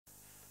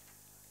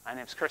My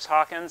name is Chris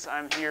Hawkins.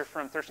 I'm here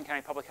from Thurston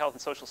County Public Health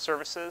and Social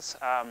Services.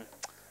 I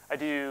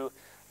do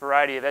a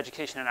variety of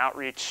education and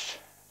outreach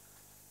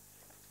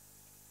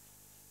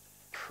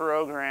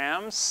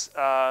programs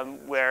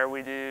where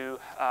we do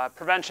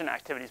prevention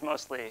activities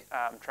mostly,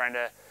 trying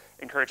to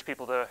encourage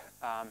people to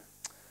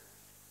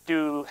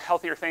do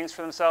healthier things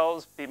for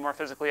themselves, be more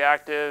physically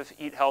active,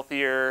 eat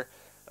healthier,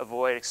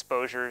 avoid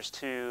exposures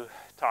to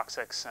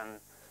toxics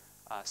and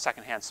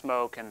secondhand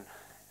smoke and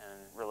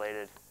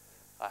related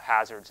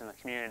hazards in the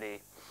community.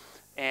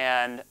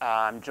 And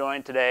I'm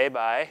joined today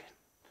by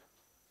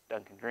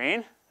Duncan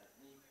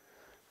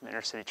from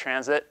Inner City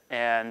Transit,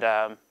 and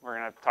we're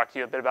going to talk to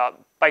you a bit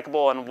about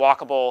Bikeable and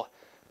Walkable.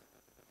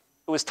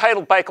 It was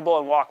titled Bikeable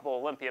and Walkable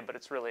Olympia, but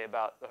it's really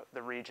about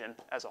the region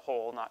as a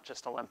whole, not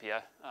just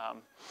Olympia.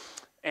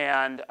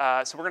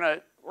 So we're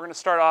going to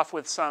start off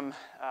with some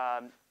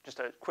just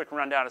a quick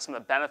rundown of some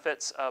of the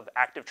benefits of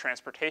active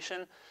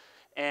transportation,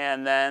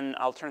 and then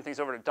I'll turn things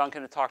over to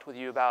Duncan to talk with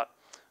you about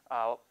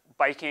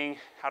biking,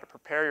 how to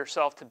prepare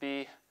yourself to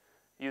be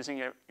using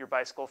your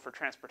bicycle for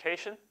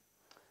transportation,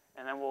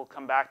 and then we'll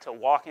come back to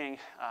walking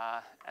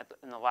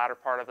in the latter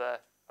part of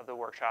the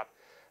workshop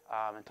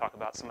and talk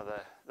about some of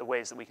the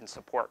ways that we can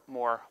support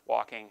more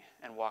walking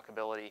and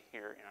walkability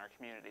here in our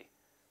community.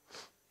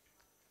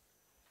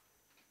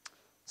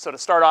 So to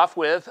start off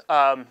with,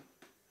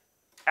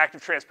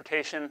 active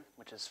transportation,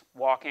 which is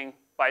walking,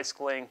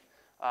 bicycling,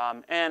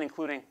 and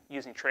including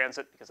using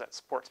transit, because that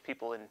supports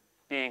people in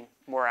being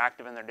more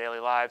active in their daily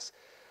lives,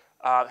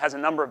 has a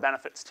number of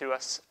benefits to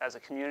us as a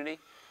community.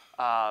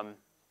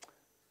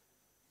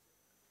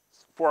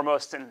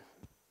 Foremost in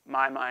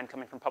my mind,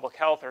 coming from public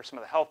health, are some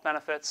of the health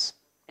benefits,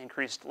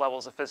 increased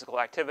levels of physical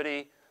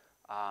activity.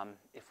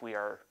 If we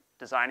are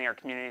designing our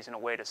communities in a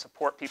way to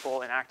support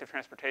people in active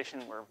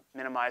transportation, we're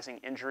minimizing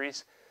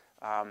injuries,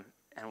 and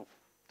we'll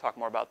talk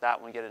more about that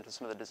when we get into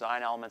some of the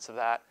design elements of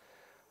that.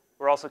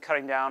 We're also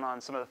cutting down on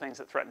some of the things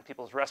that threaten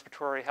people's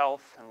respiratory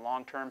health and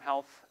long-term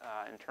health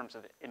in terms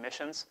of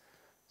emissions.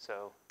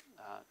 So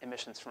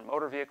emissions from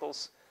motor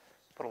vehicles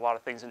put a lot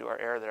of things into our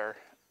air that are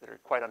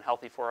quite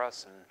unhealthy for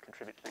us and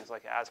contribute to things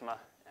like asthma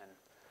and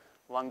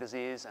lung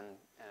disease and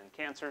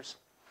cancers.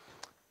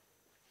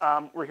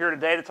 We're here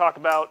today to talk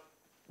about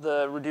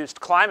the reduced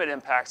climate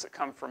impacts that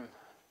come from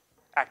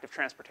active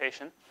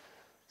transportation.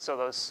 So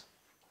those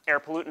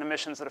air pollutant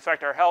emissions that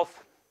affect our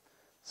health,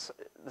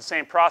 the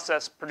same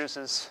process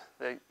produces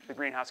the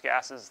greenhouse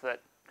gases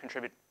that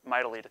contribute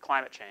mightily to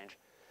climate change.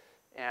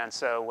 And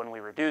so when we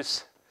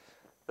reduce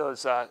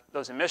those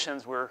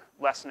emissions, we're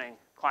lessening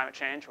climate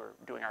change. We're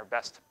doing our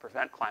best to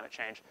prevent climate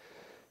change.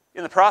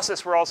 In the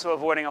process, we're also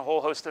avoiding a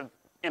whole host of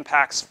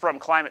impacts from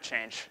climate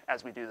change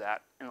as we do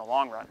that in the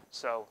long run.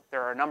 So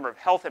there are a number of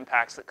health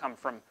impacts that come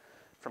from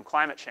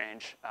climate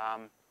change.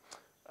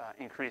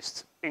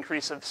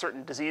 Increase of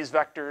certain disease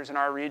vectors in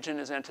our region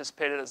is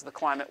anticipated as the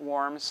climate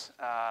warms.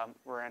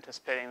 We're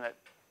anticipating that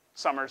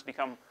summers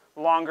become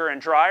longer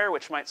and drier,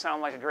 which might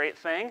sound like a great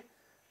thing,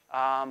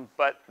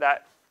 but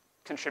that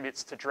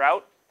contributes to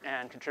drought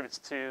and contributes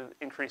to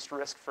increased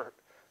risk for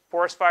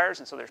forest fires,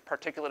 and so there's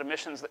particulate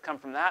emissions that come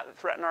from that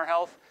threaten our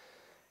health.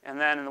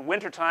 And then in the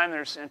wintertime,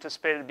 there's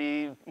anticipated to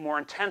be more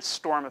intense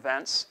storm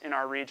events in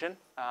our region.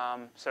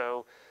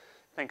 So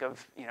think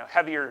of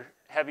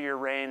heavier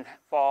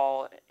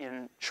rainfall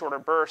in shorter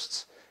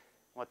bursts.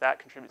 What that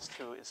contributes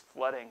to is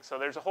flooding. So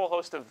there's a whole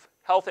host of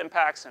health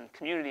impacts and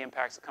community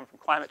impacts that come from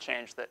climate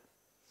change that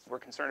we're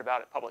concerned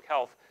about at public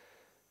health.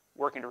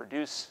 Working to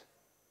reduce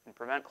and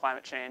prevent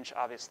climate change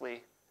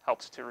obviously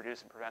helps to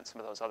reduce and prevent some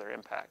of those other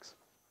impacts.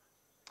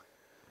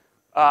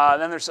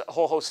 Then there's a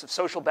whole host of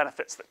social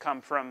benefits that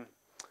come from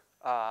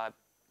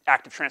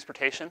active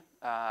transportation.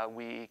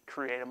 We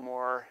create a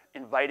more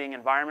inviting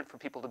environment for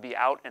people to be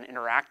out and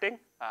interacting.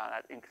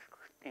 That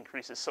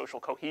increases social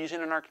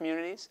cohesion in our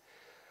communities.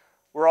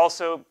 We're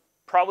also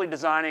probably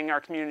designing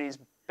our communities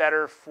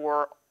better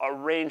for a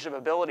range of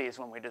abilities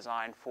when we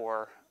design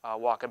for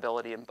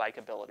walkability and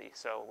bikeability.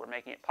 So we're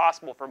making it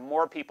possible for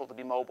more people to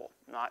be mobile,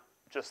 not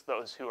just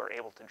those who are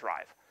able to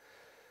drive.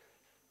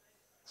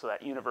 So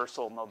that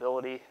universal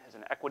mobility is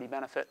an equity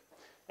benefit.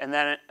 And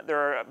then there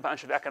are a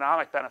bunch of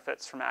economic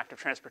benefits from active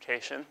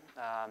transportation.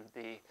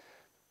 The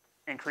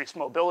increased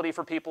mobility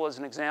for people is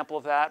an example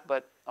of that,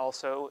 but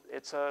also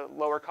it's a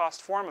lower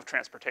cost form of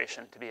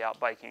transportation to be out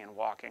biking and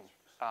walking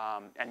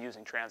and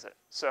using transit.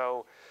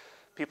 So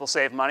people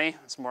save money.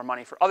 It's more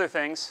money for other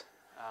things.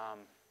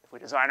 If we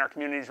design our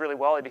communities really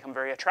well, they become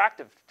very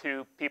attractive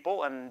to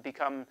people and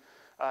become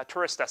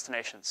tourist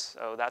destinations.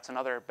 So that's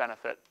another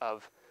benefit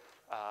of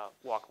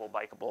walkable,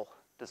 bikeable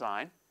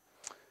design.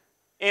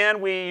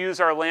 And we use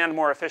our land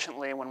more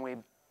efficiently when we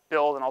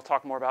build, and I'll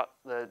talk more about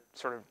the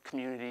sort of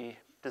community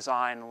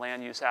design,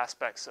 land use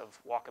aspects of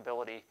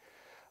walkability.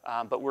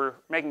 But we're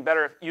making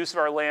better use of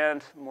our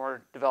land,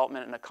 more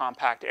development in a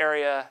compact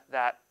area.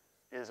 That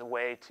is a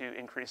way to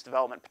increase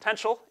development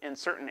potential in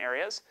certain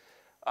areas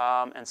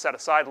and set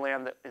aside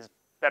land that is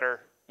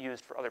better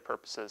used for other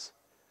purposes.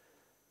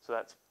 So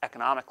that's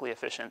economically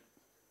efficient.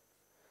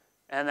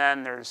 And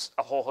then there's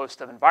a whole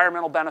host of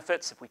environmental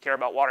benefits. If we care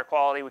about water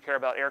quality, we care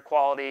about air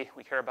quality,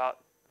 we care about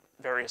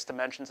various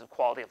dimensions of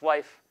quality of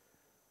life.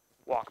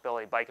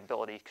 Walkability,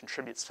 bikeability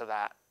contributes to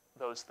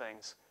those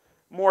things,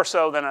 more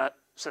so than a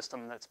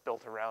system that's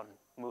built around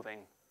moving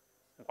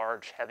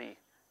large, heavy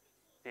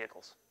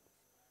vehicles.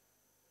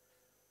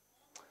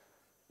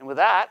 And with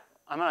that,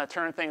 I'm going to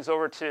turn things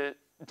over to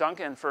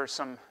Duncan for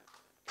some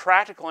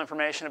practical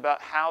information about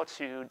how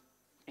to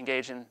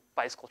engage in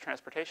bicycle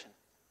transportation.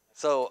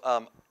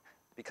 So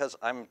because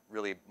I'm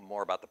really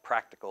more about the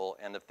practical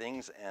end of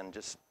things and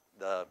just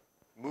the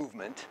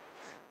movement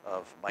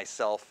of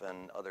myself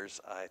and others,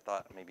 I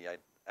thought maybe I'd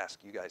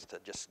ask you guys to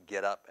just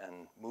get up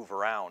and move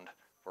around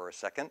for a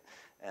second,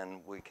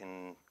 and we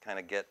can kind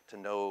of get to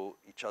know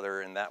each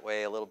other in that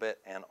way a little bit,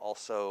 and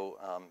also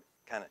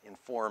kind of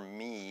inform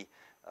me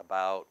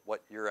about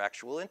what your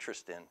actual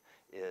interest in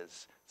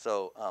is.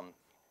 So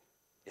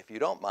if you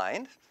don't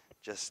mind,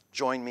 just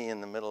join me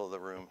in the middle of the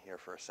room here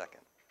for a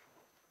second.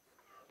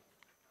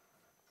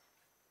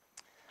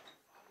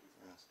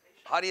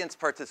 Audience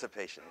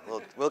participation.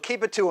 We'll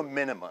keep it to a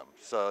minimum,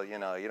 so you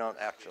don't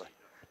actually.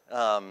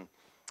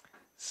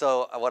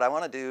 So what I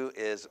want to do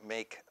is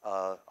make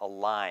a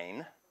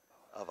line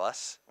of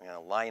us. We're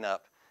going to line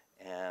up,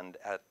 and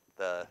at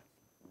the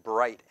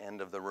bright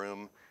end of the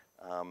room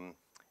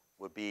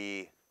would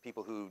be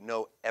people who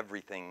know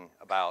everything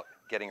about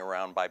getting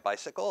around by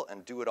bicycle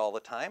and do it all the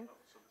time.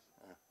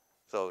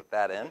 So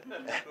that end,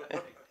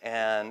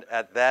 and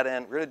at that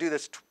end, we're going to do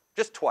this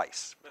just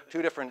twice,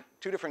 two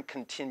different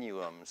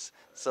continuums.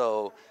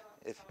 So,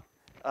 if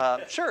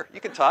sure, you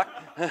can talk.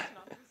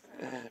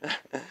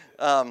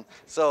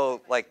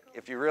 So, like,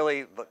 if you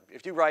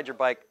ride your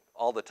bike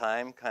all the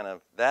time, kind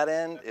of that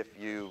end. If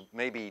you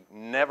maybe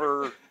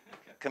never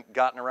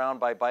gotten around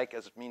by bike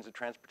as a means of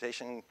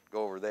transportation,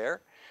 go over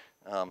there.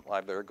 Well, I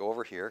better go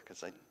over here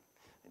because I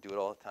do it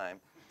all the time.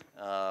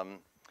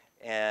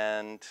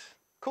 And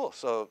cool,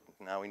 so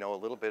now we know a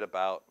little bit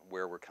about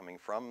where we're coming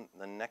from.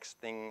 The next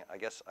thing I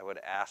guess I would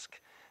ask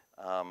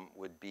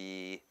would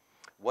be,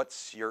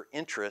 what's your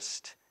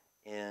interest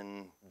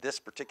in this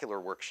particular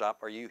workshop?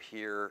 Are you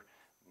here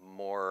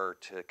more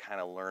to kind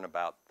of learn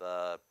about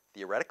the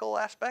theoretical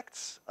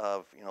aspects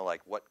of,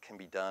 like what can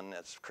be done,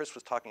 as Chris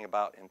was talking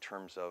about, in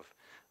terms of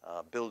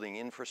building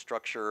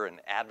infrastructure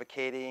and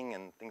advocating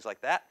and things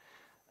like that?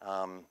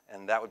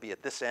 And that would be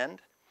at this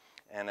end.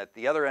 And at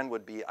the other end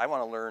would be, I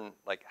want to learn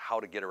like how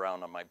to get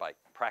around on my bike,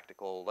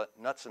 practical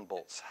nuts and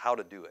bolts, how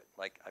to do it.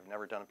 Like I've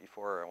never done it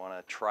before, I want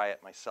to try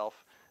it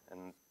myself,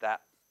 and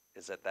that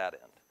is at that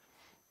end.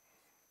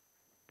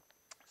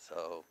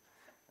 So,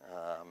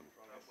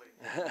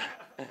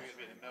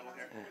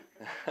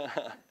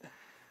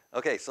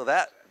 okay, so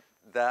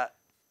that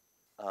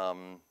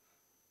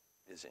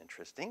is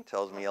interesting.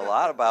 Tells me a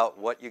lot about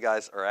what you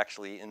guys are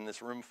actually in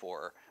this room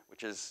for,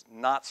 which is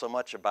not so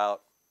much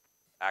about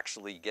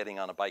actually getting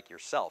on a bike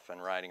yourself and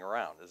riding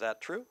around. Is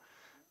that true?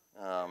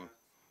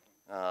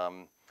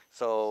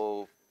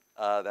 So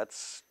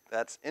that's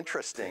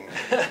interesting.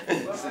 Well,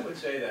 I would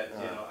say that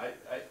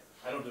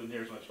I don't do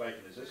near as much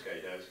biking as this guy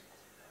does,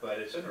 but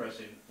it's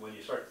interesting when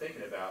you start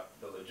thinking about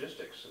the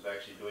logistics of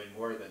actually doing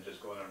more than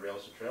just going on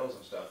rails and trails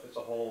and stuff. It's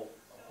a whole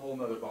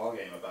nother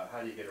ballgame about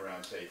how do you get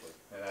around safely,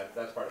 and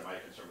that's part of my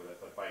concern with it,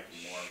 but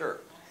biking more.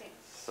 Sure.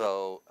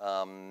 So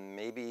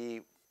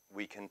maybe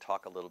we can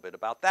talk a little bit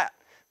about that.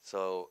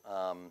 So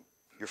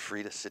you're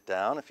free to sit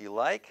down if you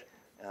like.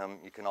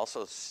 You can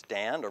also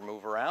stand or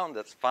move around.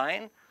 That's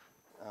fine.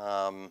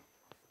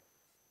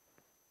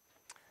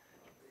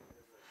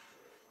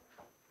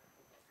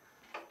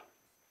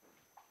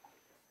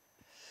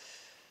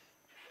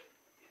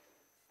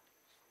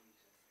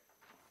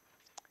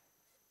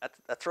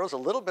 That throws a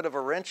little bit of a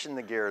wrench in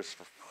the gears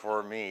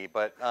for me,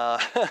 but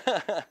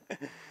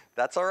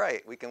that's all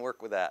right. We can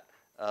work with that.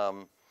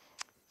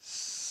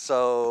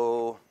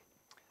 So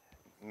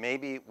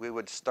maybe we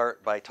would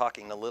start by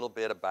talking a little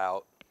bit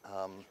about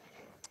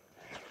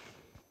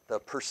the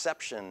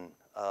perception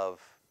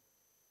of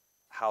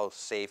how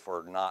safe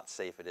or not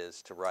safe it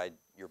is to ride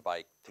your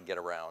bike to get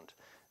around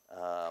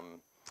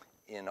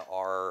in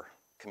our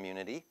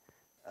community,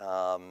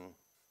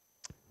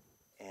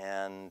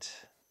 and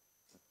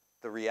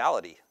the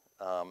reality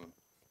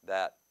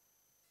that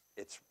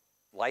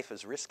life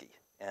is risky,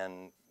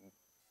 and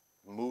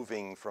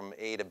moving from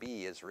A to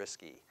B is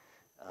risky,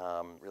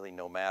 really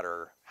no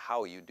matter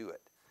how you do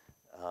it.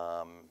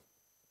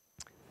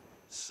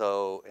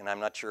 So, and I'm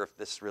not sure if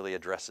this really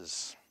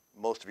addresses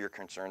most of your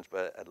concerns,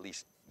 but at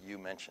least you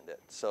mentioned it.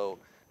 So,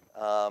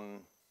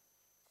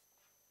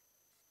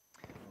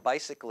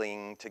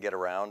 bicycling to get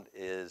around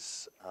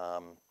is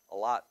a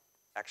lot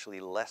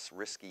actually less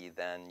risky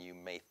than you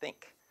may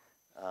think.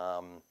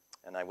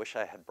 And I wish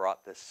I had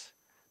brought this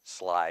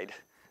slide,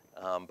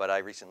 but I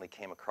recently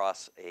came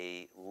across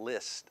a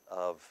list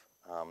of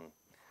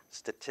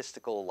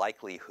statistical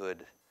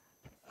likelihood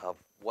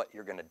of what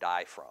you're going to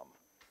die from.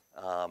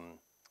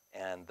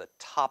 And the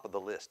top of the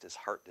list is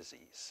heart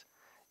disease.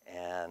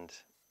 And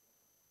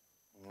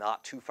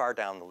not too far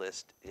down the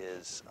list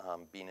is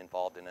being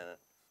involved in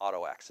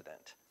auto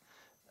accident.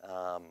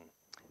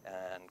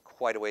 And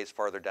quite a ways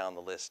farther down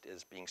the list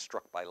is being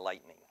struck by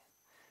lightning.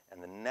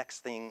 And the next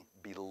thing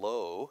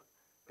below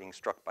being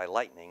struck by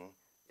lightning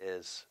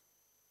is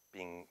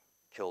being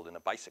killed in a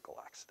bicycle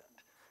accident.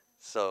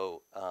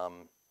 So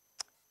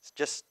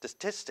just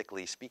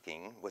statistically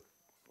speaking, with,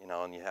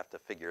 and you have to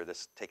figure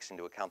this takes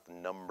into account the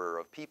number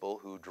of people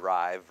who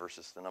drive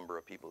versus the number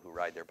of people who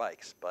ride their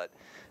bikes. But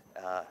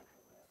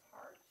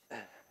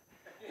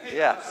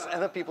yes,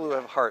 and the people who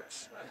have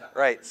hearts,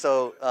 right?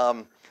 So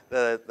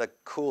the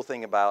cool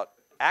thing about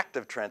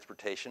active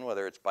transportation,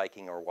 whether it's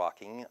biking or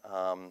walking,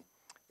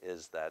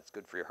 is that it's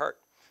good for your heart.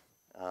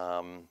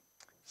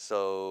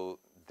 So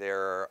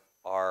there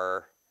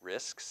are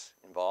risks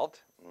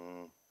involved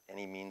in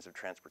any means of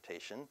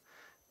transportation,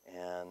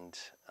 and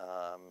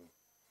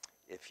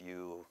if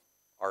you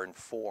are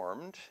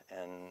informed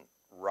and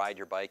ride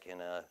your bike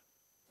in a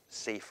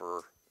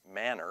safer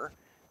manner,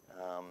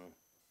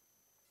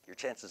 your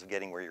chances of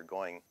getting where you're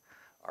going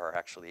are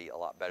actually a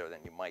lot better than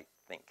you might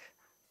think.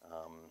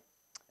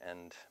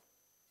 And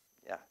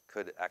yeah,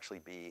 could actually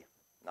be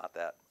not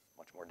that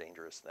much more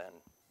dangerous than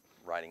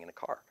riding in a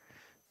car.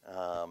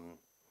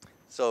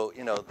 So,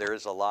 there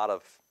is a lot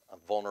of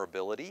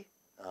vulnerability.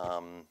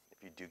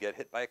 If you do get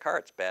hit by a car,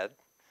 it's bad.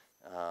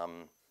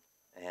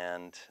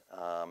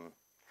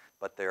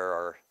 But there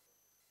are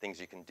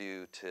things you can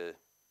do to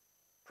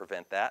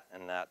prevent that,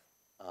 and that,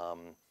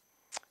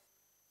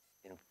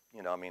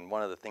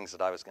 one of the things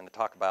that I was going to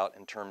talk about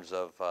in terms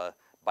of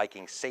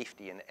biking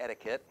safety and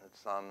etiquette,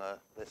 it's on the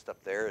list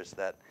up there, is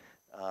that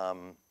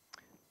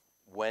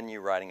when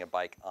you're riding a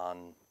bike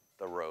on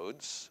the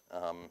roads,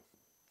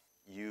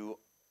 you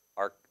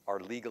are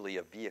legally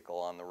a vehicle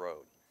on the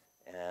road,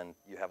 and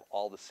you have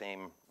all the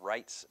same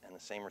rights and the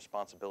same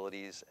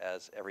responsibilities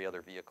as every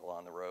other vehicle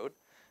on the road,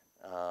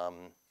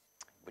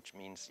 which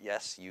means,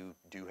 yes, you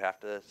do have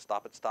to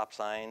stop at stop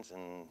signs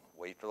and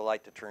wait for the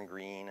light to turn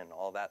green and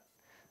all that,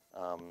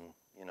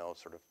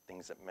 sort of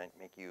things that might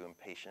make you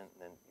impatient,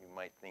 and you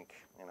might think,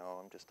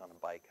 I'm just on a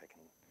bike, I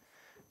can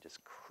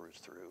just cruise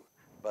through.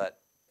 But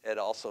it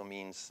also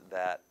means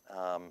that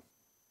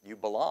you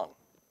belong.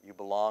 You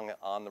belong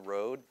on the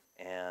road,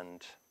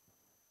 and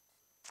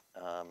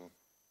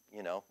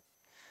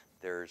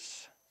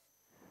there's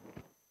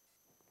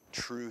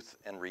truth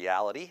and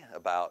reality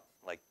about,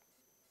 like,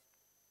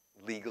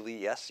 legally,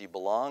 yes, you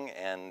belong,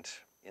 and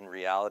in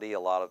reality, a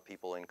lot of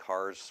people in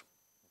cars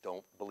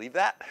don't believe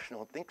that,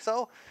 don't think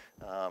so.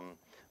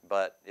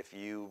 But if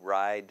you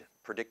ride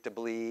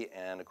predictably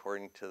and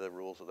according to the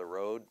rules of the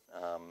road,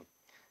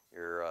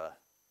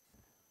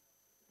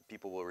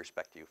 people will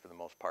respect you for the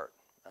most part.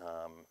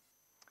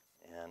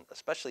 And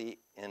especially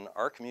in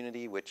our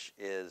community, which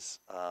is,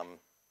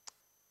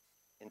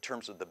 in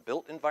terms of the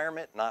built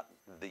environment, not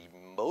the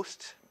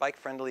most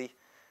bike-friendly,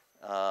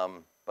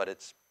 but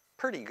it's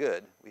pretty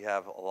good. We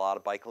have a lot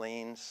of bike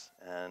lanes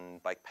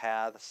and bike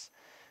paths,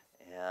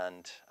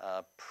 and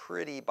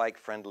pretty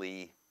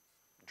bike-friendly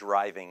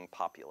driving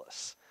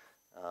populace.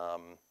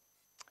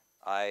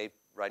 I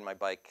ride my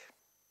bike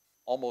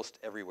almost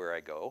everywhere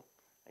I go.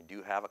 I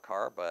do have a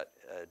car, but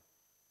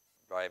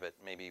drive it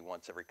maybe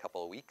once every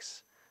couple of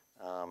weeks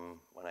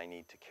when I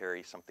need to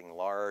carry something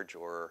large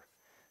or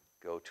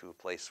go to a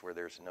place where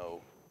there's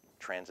no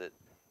transit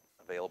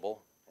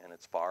available and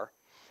it's far.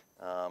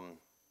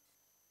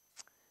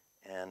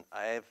 And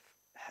I've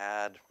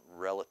had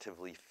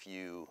relatively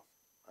few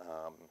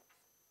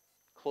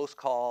close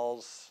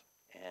calls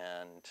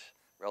and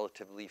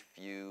relatively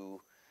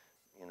few,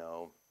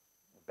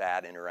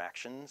 bad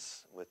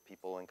interactions with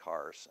people in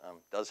cars.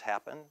 Does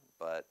happen,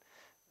 but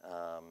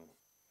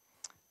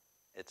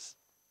it's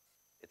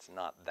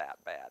not that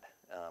bad.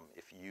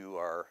 If you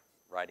are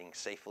riding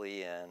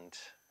safely and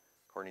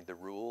according to the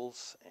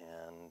rules,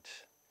 and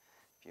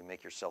if you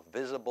make yourself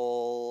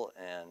visible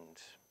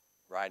and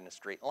ride in a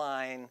straight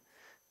line,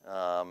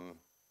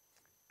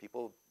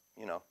 people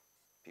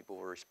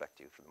will respect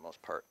you for the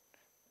most part.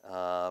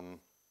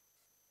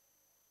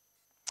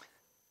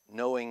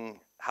 Knowing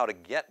how to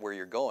get where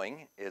you're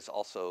going is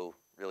also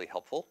really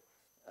helpful.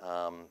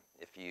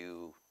 If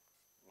you,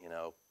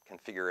 can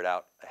figure it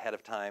out ahead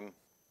of time,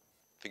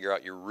 figure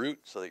out your route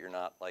so that you're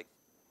not like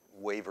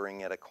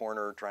wavering at a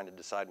corner trying to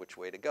decide which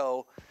way to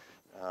go.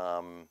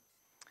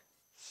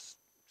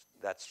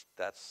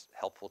 That's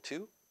helpful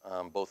too,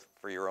 both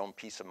for your own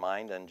peace of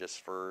mind and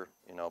just for,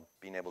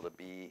 being able to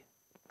be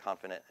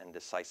confident and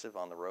decisive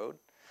on the road.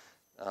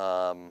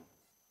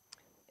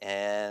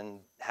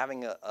 And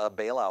having a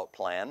bailout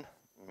plan,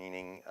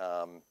 meaning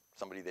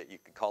somebody that you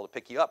could call to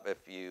pick you up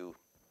if you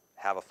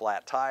have a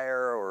flat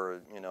tire,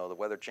 or the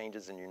weather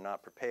changes and you're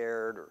not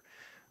prepared, or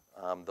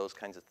those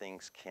kinds of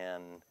things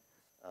can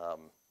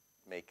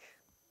make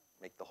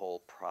the whole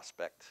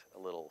prospect a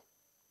little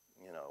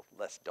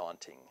less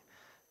daunting.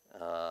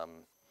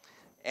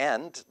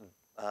 And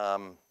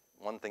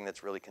one thing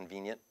that's really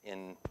convenient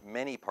in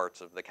many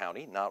parts of the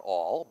county, not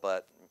all,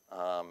 but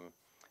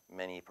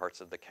many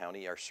parts of the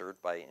county are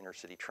served by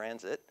intercity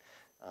transit.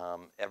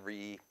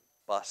 Every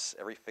bus,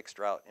 every fixed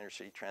route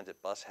intercity transit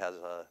bus has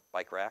a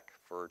bike rack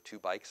for 2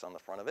 bikes on the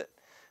front of it.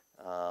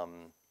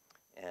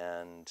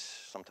 And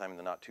sometime in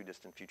the not too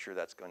distant future,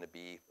 that's going to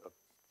be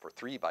for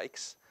 3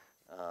 bikes.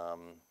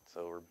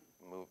 So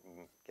we're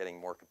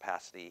getting more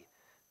capacity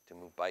to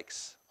move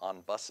bikes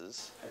on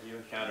buses. Have you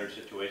encountered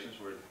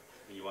situations where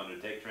you wanted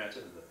to take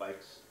transit and the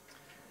bikes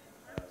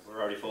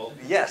were already full?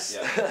 Yes.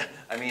 Yeah.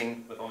 I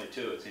mean, with only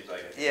 2, it seems like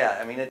it. Yeah,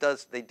 I mean, it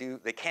does. They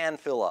can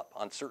fill up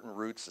on certain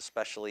routes,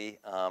 especially.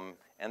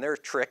 And there are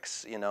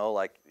tricks, you know,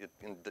 like it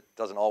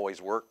doesn't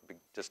always work,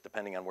 just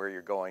depending on where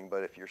you're going.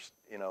 But if you're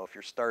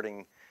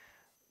starting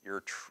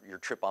your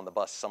trip on the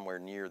bus somewhere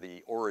near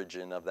the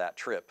origin of that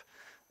trip,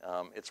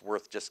 it's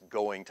worth just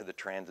going to the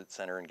transit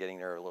center and getting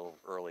there a little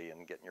early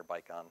and getting your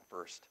bike on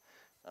first.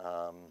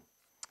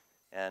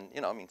 And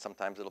I mean,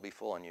 sometimes it'll be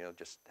full and you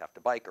just have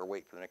to bike or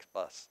wait for the next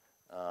bus.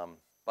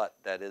 But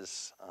that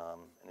is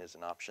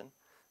an option.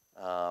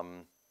 I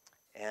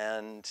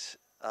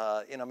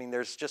mean,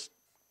 there's just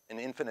an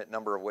infinite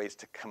number of ways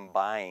to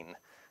combine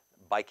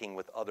biking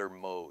with other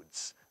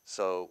modes.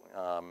 So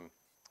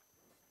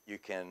you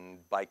can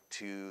bike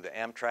to the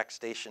Amtrak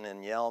station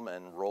in Yelm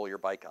and roll your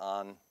bike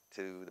on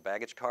to the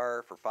baggage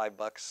car for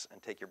 $5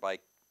 and take your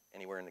bike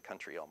anywhere in the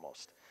country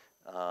almost.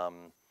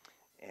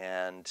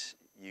 And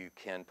you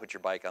can put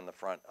your bike on the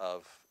front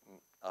of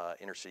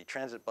intercity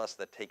transit bus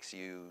that takes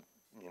you,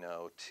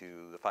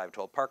 to the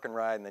 512 Park and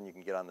Ride, and then you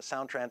can get on the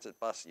Sound Transit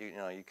bus.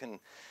 You can.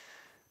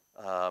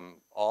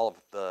 All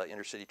of the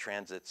intercity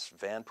transit's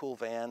van pool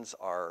vans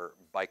are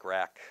bike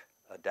rack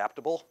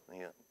adaptable.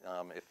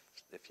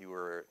 If you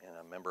were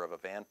a member of a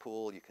van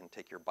pool, you can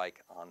take your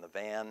bike on the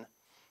van.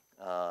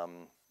 I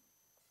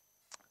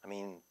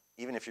mean,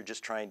 even if you're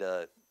just trying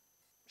to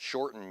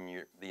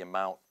shorten the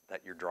amount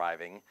that you're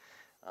driving,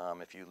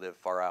 if you live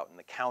far out in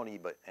the county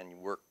and you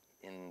work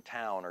in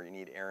town or you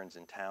need errands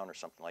in town or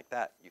something like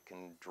that, you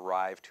can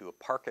drive to a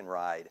park and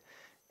ride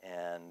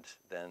and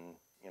then,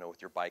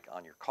 with your bike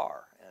on your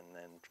car and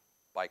then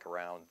bike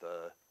around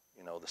the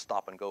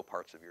stop and go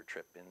parts of your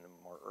trip in the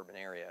more urban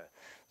area.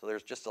 So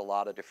there's just a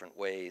lot of different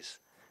ways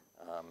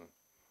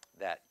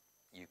that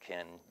you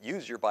can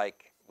use your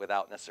bike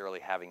without necessarily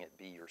having it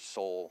be your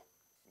sole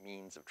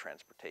means of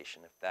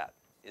transportation, if that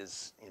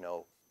is,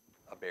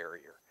 a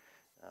barrier.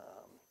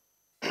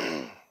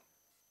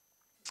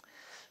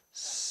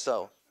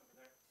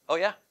 Oh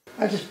yeah?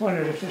 I just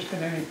wondered if there's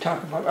been any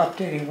talk about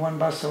updating one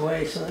bus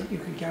away so that you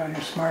could get on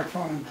your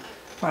smartphone and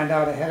find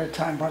out ahead of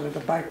time whether the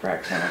bike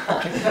rack's on a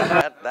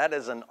particular. That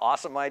is an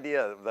awesome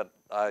idea that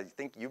I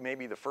think you may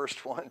be the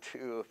first one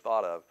to have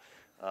thought of.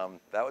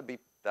 That would be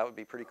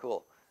pretty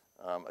cool.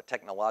 A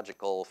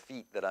technological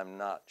feat that I'm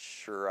not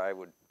sure I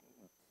would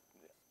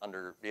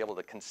be able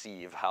to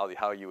conceive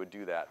how you would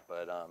do that,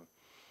 but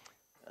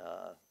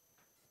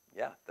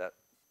yeah, that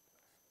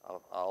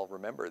I'll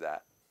remember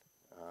that.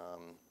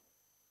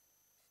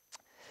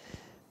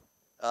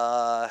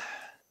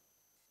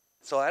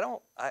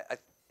 So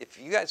if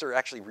you guys are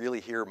actually really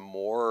here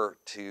more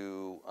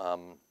to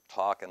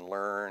talk and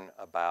learn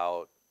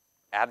about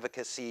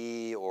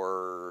advocacy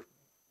or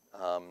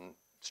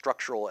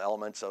structural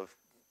elements of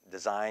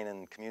design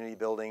and community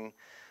building,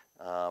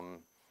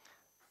 and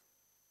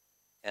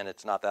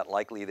it's not that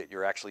likely that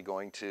you're actually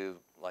going to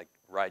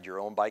ride your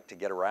own bike to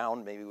get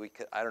around, maybe we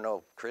could, I don't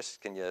know, Chris,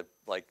 can you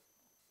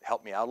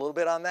help me out a little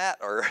bit on that,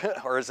 or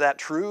is that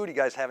true? Do you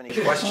guys have any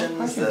questions?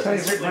 I can tell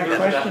you what my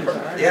questions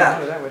are. Yeah.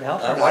 How that would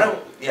help.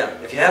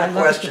 If you have questions I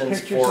looked at the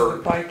pictures of the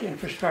bike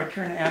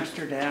infrastructure in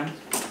Amsterdam,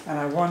 and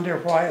I wonder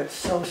why it's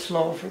so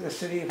slow for the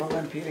city of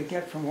Olympia to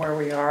get from where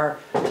we are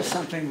to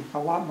something a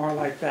lot more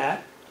like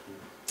that.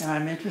 And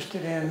I'm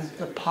interested in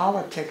the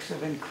politics of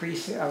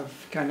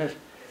kind of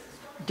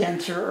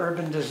denser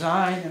urban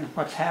design and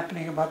what's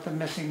happening about the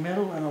missing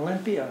middle in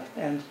Olympia,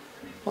 and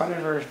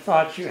whatever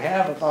thoughts you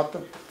have about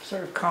the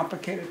sort of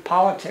complicated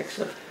politics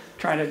of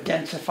trying to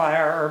densify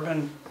our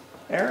urban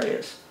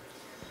areas.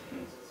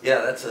 Yeah,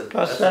 that's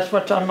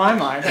what's on my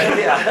mind.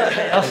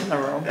 Everybody else in the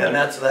room. And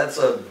that's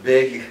a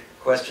big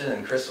question,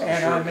 and Chris, I'm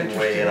sure can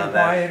weigh in on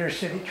that. Why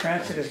intercity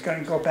transit is going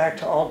to go back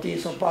to all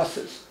diesel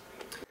buses.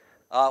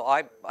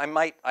 I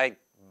might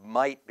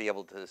be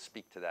able to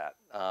speak to that.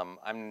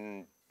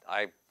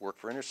 I work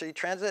for intercity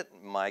transit.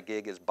 My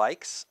gig is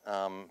bikes,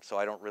 so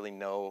I don't really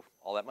know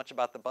all that much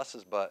about the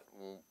buses, but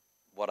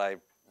what I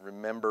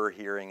remember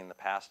hearing in the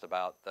past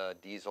about the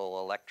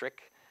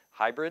diesel-electric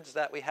hybrids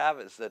that we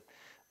have is that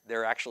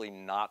they're actually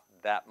not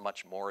that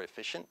much more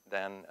efficient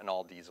than an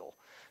all-diesel.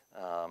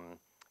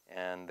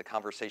 And the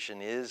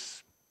conversation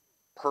is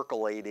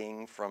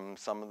percolating from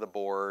some of the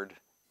board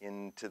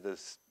into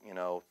this,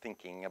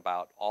 thinking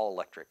about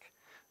all-electric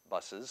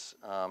buses,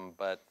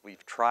 but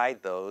we've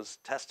tried those,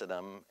 tested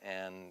them,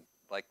 and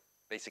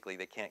basically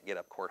they can't get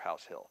up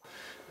Courthouse Hill.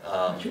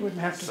 But you wouldn't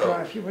have to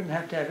drive. You wouldn't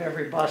have to have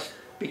every bus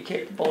be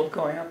capable of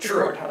going up the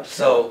True. Courthouse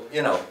Hill.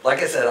 So like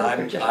I said, you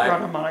could just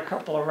run them on a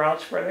couple of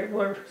routes where they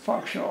were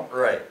functional.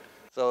 Right.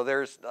 So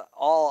there's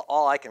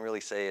all I can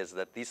really say is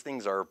that these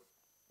things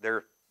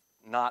they're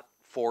not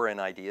foreign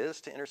ideas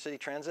to intercity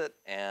transit,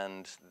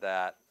 and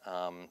that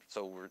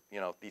so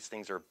these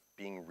things are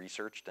being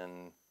researched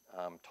and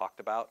talked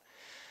about.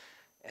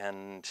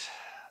 And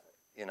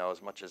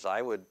as much as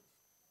I would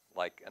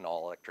like an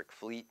all-electric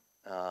fleet,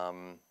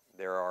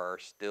 there are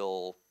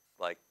still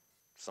like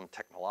some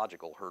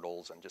technological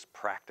hurdles and just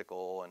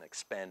practical and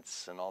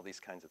expense and all these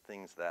kinds of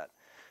things that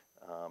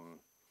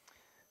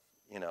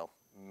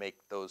make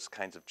those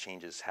kinds of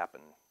changes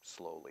happen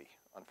slowly,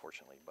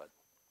 unfortunately. But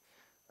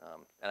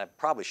and I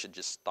probably should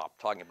just stop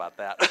talking about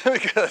that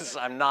because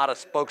I'm not a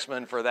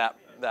spokesman for that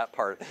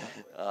part.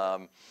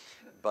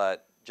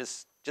 But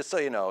just so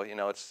you know,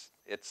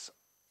 it's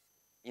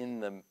in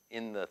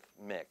the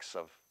mix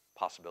of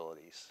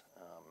possibilities.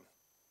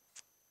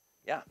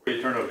 Yeah. Before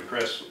you turn over to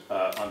Chris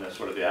on the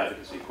sort of the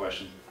advocacy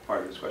question,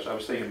 part of this question, I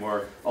was thinking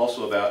more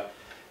also about,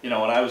 when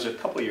I was a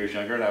couple years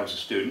younger and I was a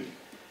student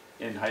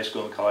in high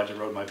school and college, I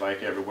rode my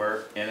bike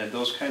everywhere. And in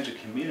those kinds of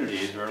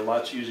communities, there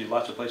are usually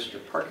lots of places to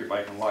park your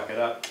bike and lock it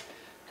up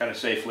kind of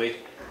safely.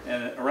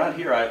 And around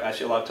here, I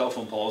see a lot of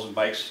telephone poles and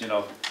bikes,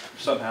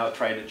 somehow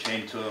trying to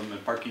chain to them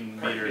and parking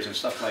meters and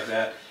stuff like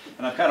that.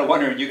 And I'm kind of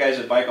wondering, you guys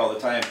that bike all the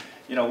time,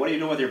 what do you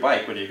do with your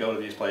bike when you go to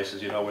these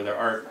places, where there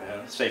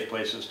aren't safe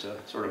places to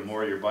sort of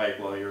moor your bike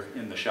while you're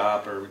in the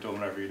shop or doing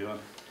whatever you're doing?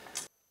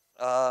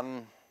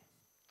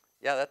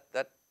 Yeah,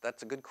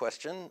 that's a good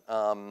question.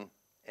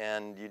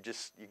 And you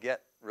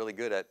get really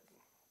good at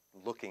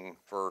looking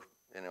for,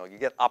 you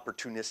get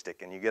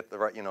opportunistic, and you get the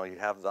right, you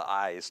have the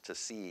eyes to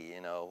see,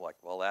 like,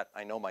 well,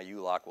 I know my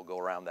U-lock will go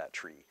around that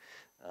tree,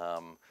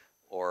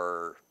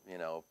 or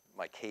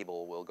my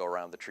cable will go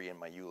around the tree and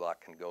my U-lock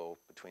can go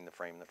between the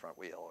frame and the front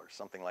wheel, or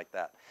something like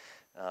that.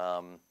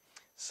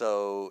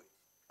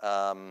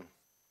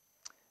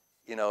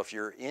 If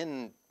you're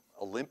in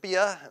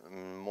Olympia,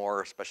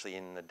 more especially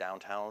in the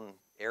downtown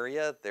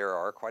area, there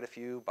are quite a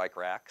few bike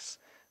racks.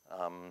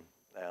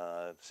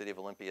 The City of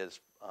Olympia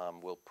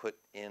will put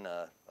in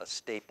a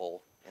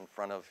staple in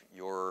front of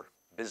your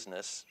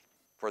business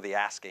for the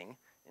asking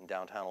in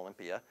downtown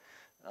Olympia.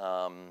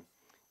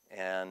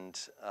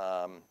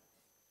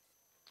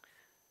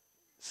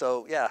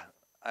 So yeah,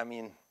 I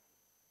mean,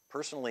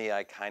 personally,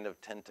 I kind of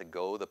tend to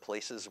go the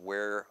places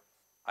where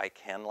I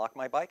can lock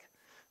my bike.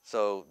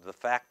 So the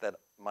fact that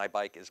my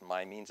bike is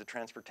my means of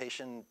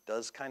transportation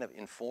does kind of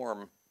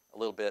inform a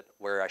little bit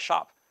where I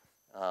shop.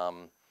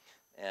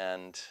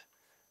 And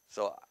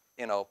so,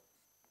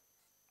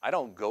 I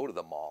don't go to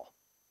the mall,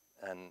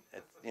 and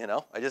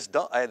I just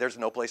don't. There's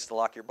no place to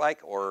lock your bike,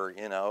 or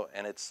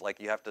and it's like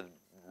you have to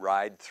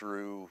ride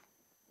through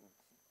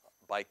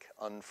bike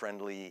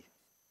unfriendly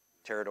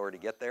territory to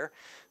get there.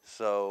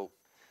 So,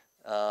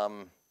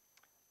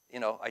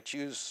 I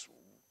choose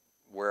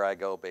where I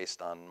go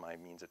based on my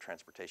means of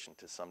transportation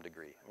to some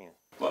degree.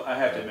 Well, I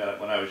have to admit,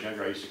 when I was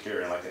younger, I used to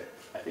carry I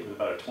think it was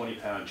about a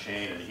 20-pound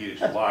chain and a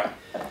huge lock.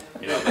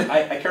 But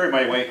I carry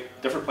my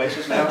weight different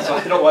places now, so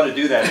I don't want to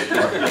do that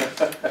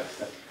anymore.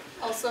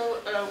 Also,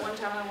 one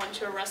time I went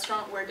to a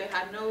restaurant where they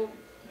had no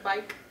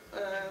bike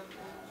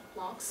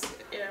locks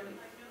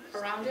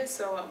around it,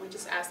 so we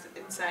just asked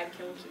inside,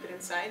 can we keep it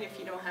inside if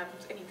you don't have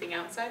anything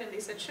outside? And they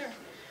said sure.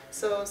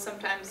 So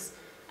sometimes,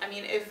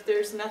 if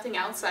there's nothing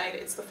outside,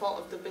 it's the fault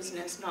of the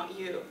business, not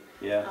you.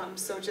 Yeah.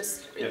 So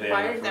just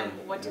inquire them,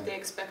 what do they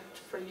expect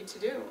for you to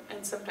do?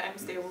 And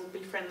sometimes they will be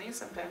friendly,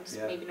 sometimes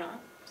maybe not.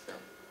 So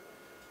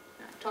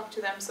talk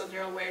to them so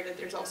they're aware that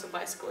there's also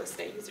bicyclists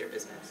that use your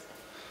business.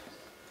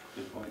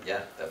 Good point.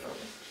 Yeah,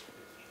 definitely.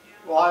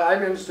 Well,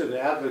 I'm interested in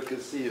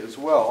advocacy as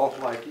well,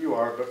 like you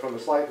are, but from a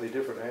slightly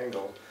different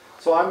angle.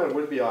 So I'm in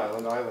Whidbey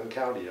Island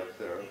County up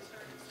there.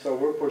 So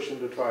we're pushing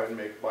to try and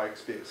make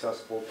bikes be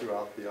accessible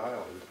throughout the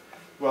island.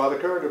 Well, the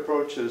current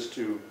approach is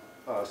to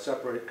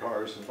separate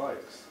cars and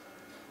bikes.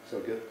 So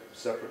get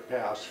separate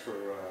paths for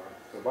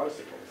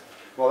bicycles.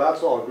 Well,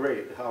 that's all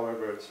great.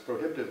 However, it's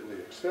prohibitively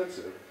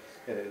expensive,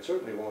 and it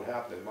certainly won't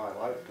happen in my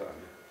lifetime.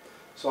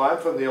 So I'm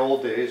from the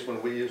old days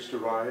when we used to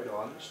ride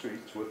on the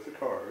streets with the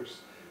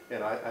cars.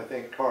 And I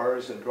think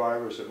cars and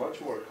drivers are much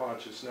more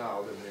conscious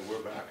now than they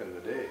were back in the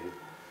day.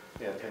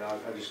 And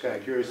I'm just kind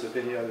of curious if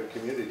any other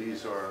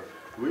communities are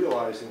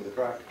realizing the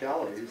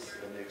practicalities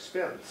and the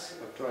expense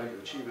of trying to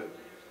achieve it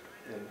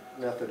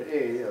in method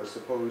A, as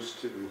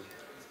opposed to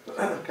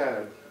kind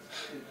of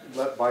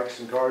let bikes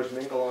and cars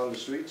mingle on the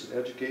streets and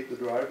educate the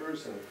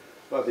drivers.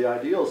 But the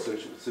ideal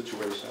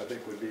situation, I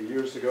think, would be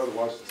years ago the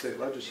Washington State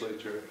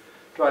Legislature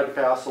tried to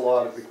pass a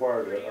law that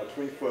required a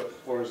 3-foot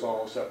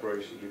horizontal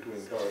separation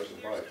between cars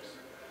and bikes.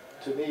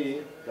 To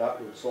me,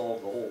 that would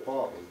solve the whole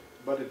problem,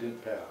 but it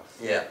didn't pass.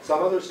 Yeah.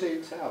 Some other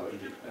states have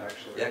it,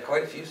 actually. Yeah,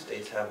 quite a few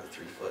states have the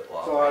 3-foot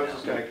law. So I right was now.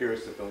 just kind of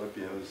curious if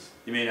Olympia is...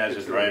 You mean as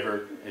a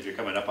driver, as you're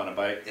coming up on a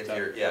bike? If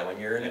you're, yeah, when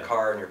you're in a Yeah.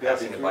 car and you're Yeah,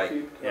 passing a bike.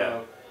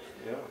 Yeah.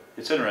 Yeah.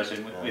 It's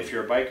interesting, if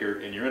you're a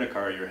biker and you're in a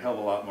car, you're a hell of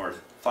a lot more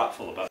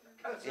thoughtful about it.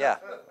 Yeah,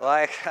 well,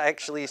 I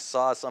actually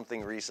saw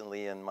something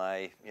recently in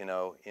my, in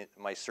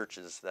my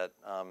searches that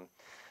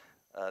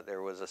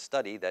there was a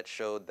study that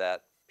showed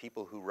that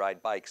people who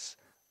ride bikes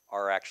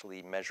are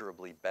actually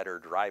measurably better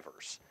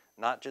drivers.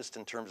 not just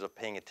in terms of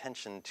paying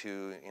attention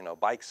to, you know,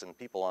 bikes and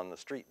people on the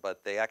street,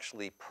 but they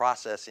actually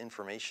process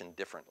information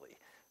differently.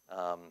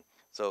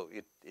 So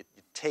it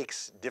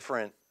takes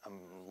different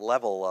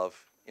level of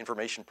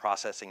information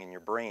processing in your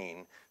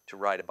brain to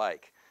ride a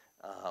bike.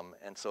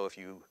 And so if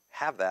you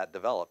have that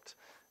developed,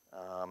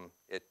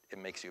 it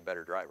makes you a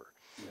better driver.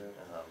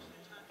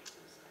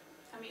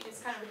 I mean,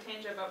 it's kind of a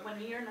tangent, but when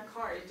you're in a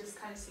car, it just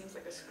kind of seems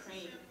like a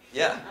screen.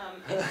 Yeah.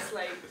 It's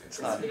like it's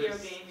a video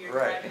game you're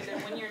right. driving,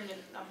 and when you're in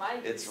a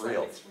bike, It's like,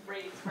 real. it's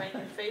right in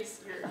your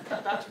face. You're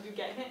about to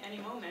get hit any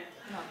moment.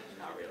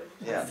 Not really.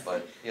 Yeah,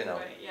 but you know.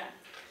 But, yeah.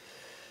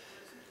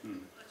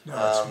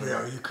 No, it's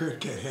real. You could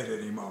get hit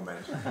any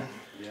moment.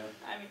 Yeah.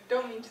 I mean,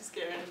 don't mean to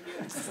scare anybody.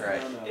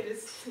 Right. No. It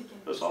is.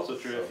 It's also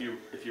true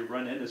if you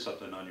run into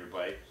something on your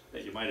bike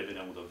that you might have been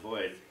able to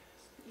avoid,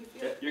 You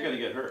feel you're going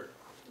to get hurt.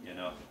 You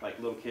know, like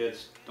little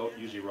kids don't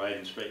usually ride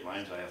in straight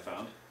lines, I have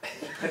found.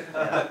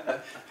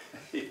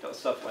 You know,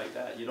 stuff like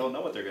that. You don't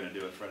know what they're going to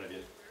do in front of you.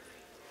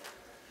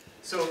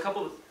 So a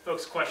couple of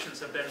folks'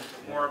 questions have been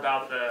more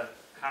about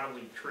how do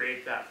we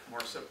create that more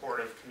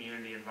supportive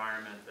community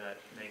environment that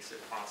makes it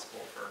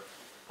possible for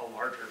a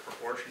larger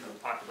proportion of the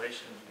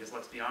population, because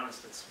let's be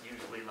honest, it's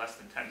usually less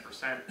than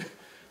 10%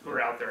 who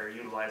are out there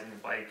utilizing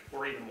a bike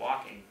or even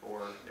walking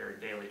for their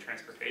daily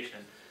transportation.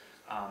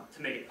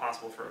 To make it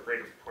possible for a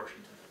greater proportion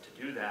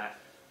to do that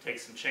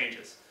takes some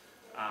changes.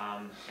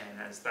 And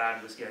as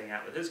Thad was getting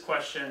at with his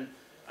question,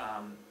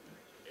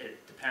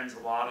 it depends a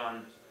lot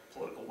on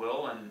political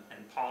will and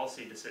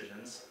policy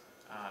decisions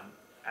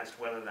as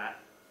to whether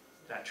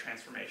that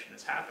transformation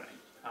is happening.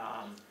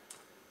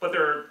 But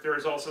there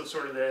is also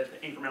sort of the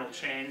incremental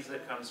change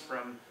that comes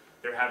from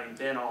there having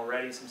been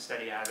already some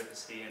steady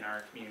advocacy in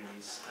our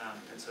communities,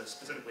 and so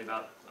specifically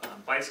about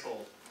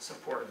bicycle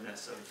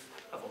supportiveness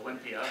of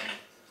Olympia, and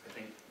I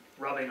think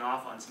rubbing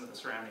off on some of the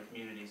surrounding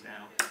communities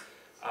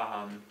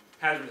now,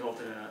 has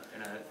resulted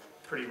in a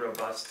pretty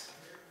robust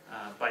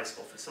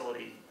bicycle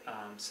facility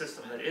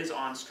system that is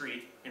on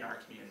street in our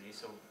community.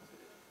 So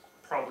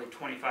probably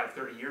 25,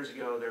 30 years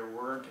ago, there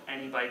weren't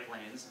any bike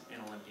lanes in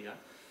Olympia,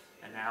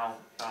 and now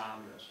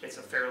it's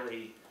a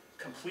fairly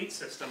complete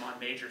system on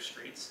major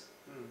streets.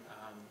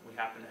 We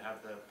happen to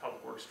have the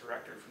Public Works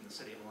Director from the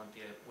City of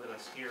Olympia with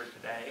us here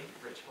today,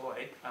 Rich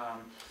Hoy.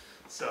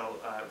 So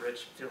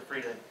Rich, feel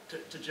free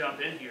to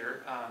jump in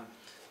here.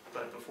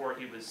 But before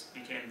he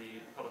became the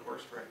Public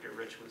Works Director,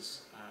 Rich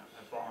was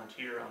a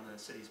volunteer on the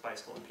city's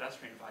Bicycle and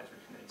Pedestrian Advisory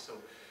Committee. So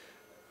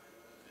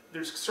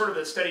there's sort of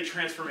a steady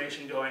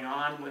transformation going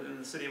on within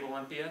the City of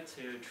Olympia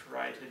to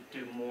try to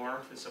do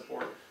more to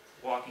support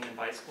walking and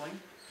bicycling.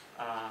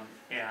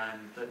 And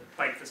the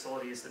bike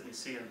facilities that we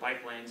see in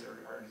bike lanes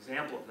are an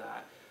example of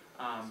that.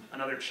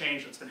 Another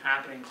change that's been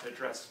happening to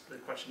address the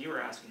question you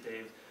were asking,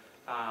 Dave,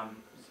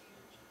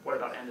 what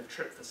about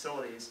end-of-trip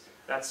facilities?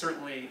 That's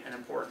certainly an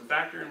important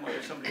factor in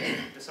whether somebody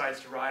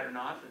decides to ride or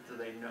not. Do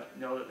they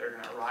know that they're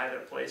going to arrive at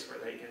a place where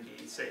they can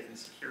be safe and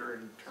secure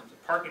in terms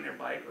of parking their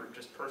bike or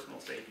just personal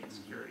safety and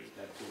security?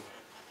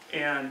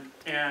 And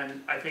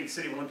I think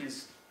City of Olympia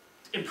is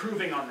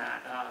improving on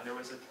that. There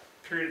was a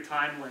period of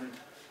time when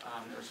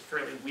there was a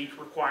fairly weak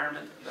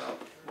requirement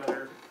about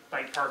whether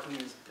bike parking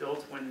is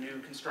built when new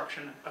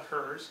construction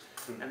occurs,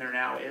 and there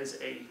now is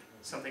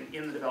something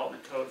in the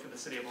development code for the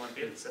City of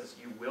Olympia that says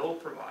you will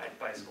provide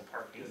bicycle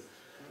parking,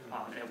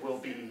 and it will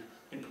be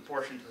in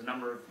proportion to the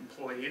number of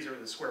employees or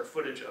the square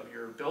footage of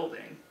your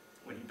building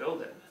when you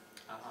build it.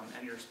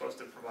 And you're supposed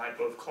to provide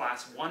both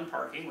Class 1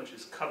 parking, which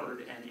is covered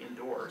and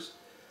indoors,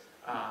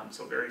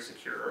 so very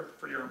secure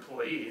for your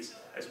employees,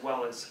 as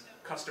well as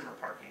customer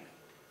parking.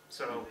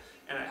 So,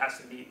 and it has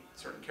to meet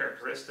certain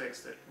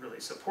characteristics that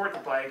really support the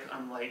bike,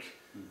 unlike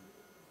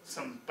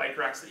some bike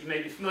racks that you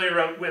may be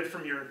familiar with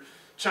from your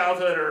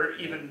childhood or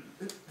even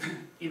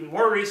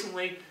more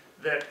recently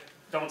that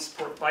don't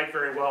support the bike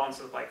very well, and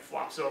so the bike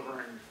flops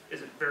over and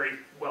isn't very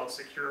well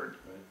secured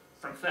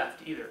from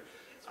theft either.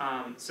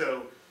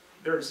 So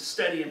there's a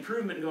steady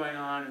improvement going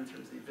on in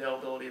terms of the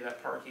availability of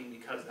that parking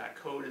because that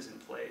code is in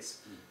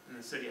place. And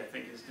the city, I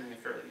think, is doing a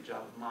fairly good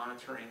job of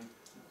monitoring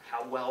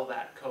how well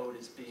that code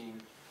is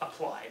being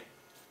applied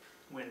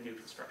when new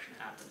construction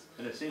happens.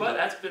 And it seems But like,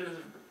 that's been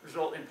a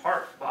result in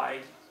part by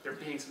there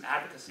being some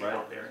advocacy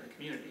out there in the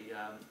community.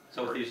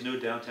 so with these new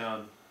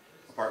downtown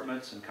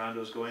apartments and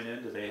condos going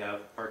in, do they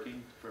have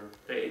parking for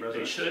residents?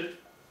 They should,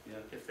 Yeah.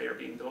 if they are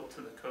being built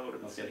to the code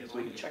of the city Okay, of so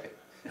we can Olympia. check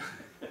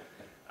it.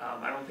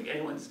 I don't think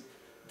anyone's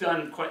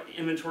done quite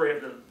inventory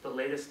of the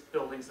latest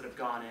buildings that have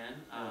gone in.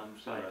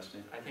 It's But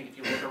interesting. I think if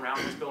you look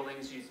around these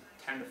buildings, you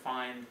tend to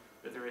find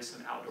that there is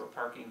some outdoor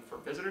parking for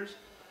visitors,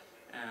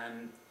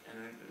 and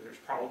there's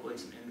probably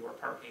some indoor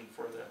parking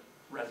for the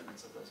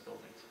residents of those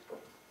buildings.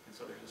 And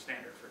so there's a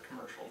standard for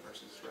commercial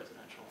versus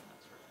residential and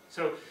that sort of thing.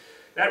 So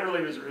that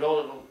really was a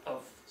result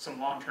of some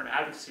long-term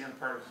advocacy on the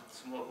part of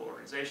some local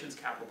organizations,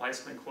 Capital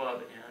Bicycling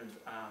Club, and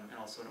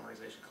also an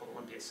organization called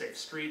Olympia Safe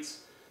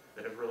Streets,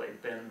 that have really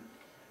been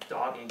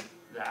dogging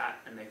that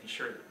and making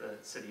sure that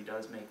the city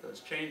does make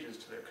those changes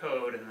to their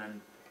code and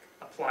then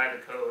apply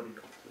the code and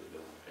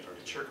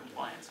ensure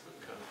compliance with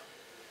the code.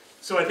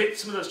 So I think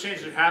some of those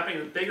changes are happening.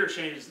 The bigger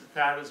changes that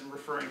Thad was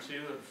referring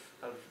to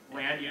of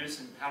land use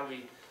and how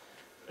we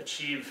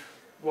achieve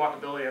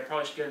walkability, I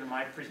probably should get into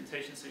my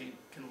presentation so you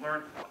can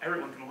learn,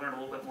 everyone can learn a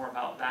little bit more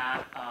about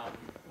that,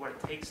 what it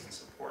takes to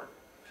support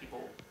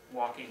people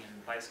walking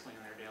and bicycling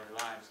in their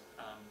daily lives.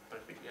 But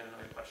I think we had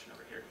another question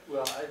over here.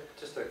 Well,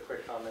 just a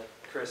quick comment,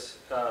 Chris,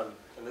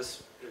 and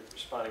this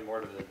responding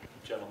more to the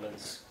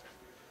gentleman's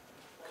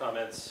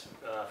comments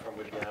from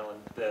Whidbey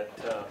Island, that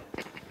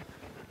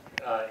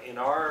in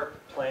our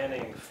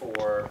planning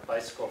for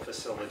bicycle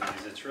facilities,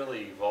 it's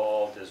really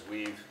evolved as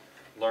we've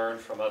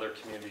learned from other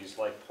communities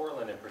like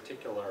Portland in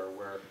particular,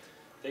 where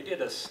they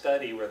did a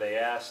study where they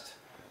asked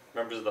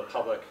members of the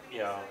public, you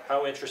know,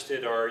 how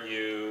interested are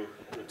you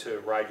to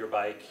ride your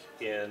bike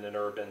in an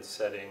urban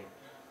setting?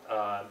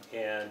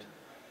 And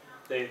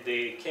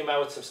they came out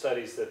with some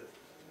studies that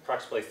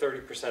approximately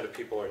 30% of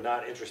people are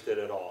not interested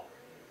at all.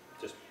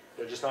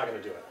 They're just not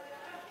going to do it.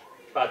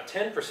 About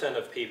 10%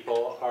 of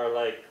people are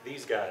like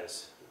these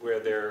guys, where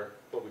they're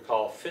what we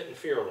call fit and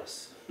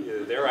fearless.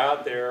 They're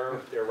out there,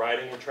 they're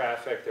riding in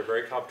traffic, they're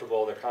very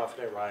comfortable, they're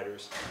confident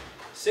riders.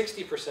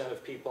 60%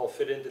 of people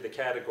fit into the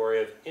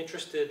category of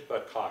interested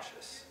but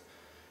cautious.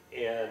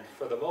 And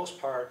for the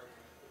most part,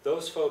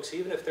 those folks,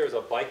 even if there's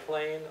a bike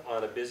lane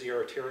on a busy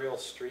arterial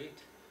street,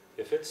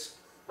 if it's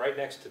right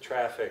next to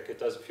traffic, it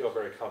doesn't feel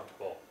very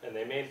comfortable. And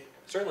they may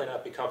certainly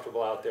not be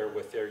comfortable out there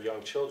with their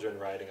young children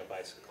riding a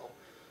bicycle.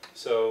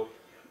 So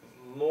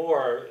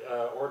more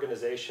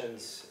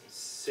organizations,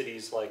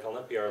 cities like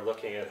Olympia are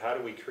looking at how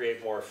do we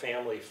create more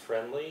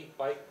family-friendly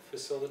bike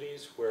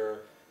facilities where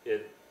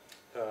it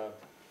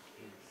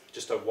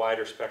just a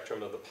wider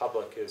spectrum of the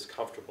public is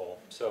comfortable.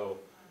 So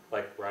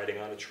like riding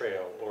on a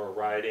trail or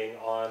riding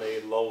on a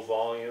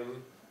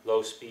low-volume,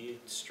 low-speed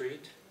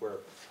street where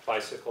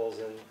bicycles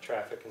and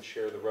traffic can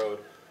share the road.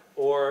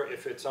 Or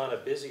if it's on a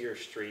busier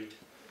street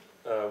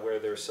where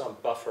there's some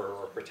buffer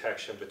or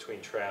protection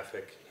between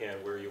traffic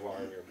and where you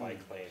are in your bike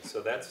lane.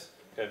 So that's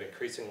kind of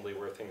increasingly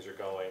where things are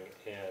going.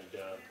 And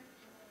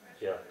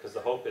yeah, because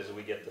the hope is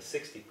we get the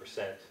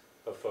 60%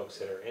 of folks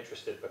that are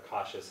interested but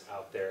cautious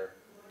out there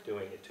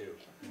doing it too.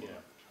 You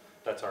know,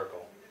 that's our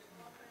goal.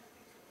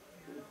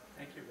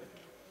 Thank you.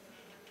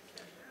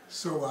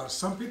 So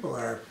some people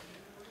are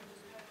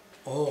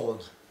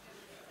old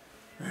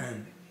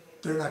and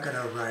they're not going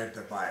to ride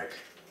the bike.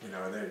 You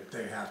know,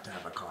 they have to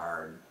have a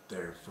car, and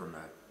they're from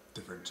a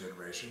different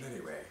generation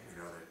anyway. You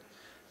know, they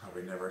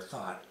probably never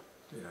thought,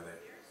 you know,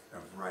 that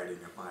of riding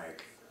a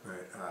bike.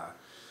 But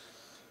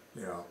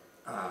you know,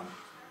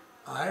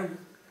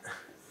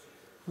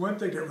 one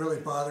thing that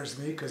really bothers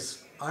me,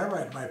 because I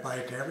ride my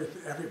bike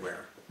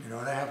everywhere. You know,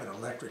 and I have an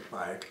electric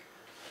bike,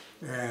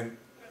 and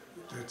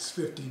it's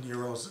 15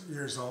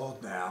 years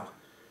old now.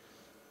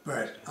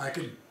 But I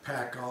can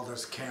pack all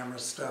this camera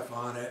stuff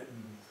on it,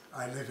 and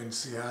I live in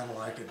Seattle.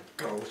 I could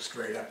go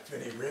straight up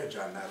Finney Ridge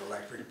on that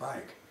electric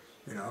bike,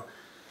 you know.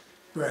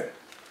 But,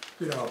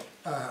 you know,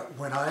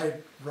 when I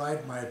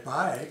ride my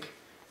bike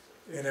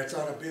and it's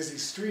on a busy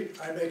street,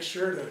 I make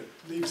sure to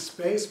leave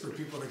space for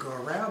people to go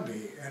around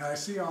me. And I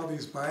see all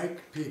these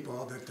bike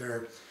people that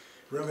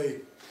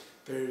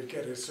they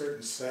get a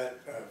certain set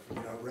of,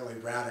 you know, really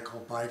radical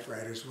bike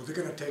riders. Well, they're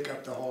going to take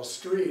up the whole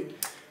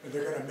street, and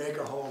they're going to make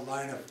a whole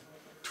line of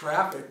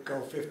traffic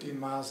go 15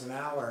 miles an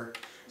hour.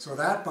 So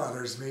that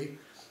bothers me.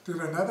 Then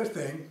another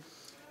thing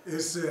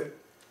is that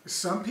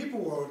some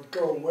people will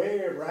go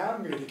way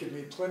around me to give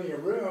me plenty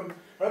of room.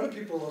 Other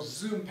people will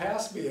zoom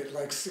past me at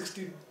like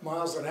 60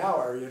 miles an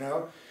hour, you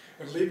know,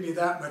 and leave me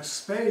that much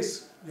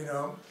space, you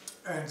know.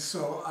 And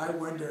so I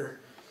wonder,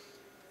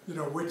 you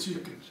know,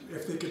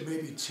 if they could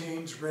maybe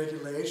change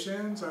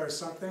regulations or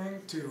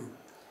something to,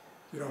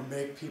 you know,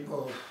 make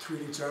people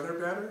treat each other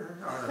better.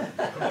 Or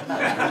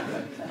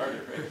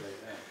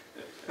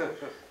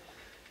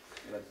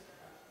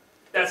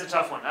That's a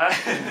tough one.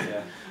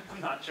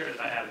 I'm not sure that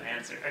I have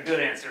a good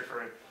answer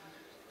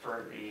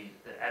for the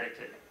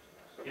etiquette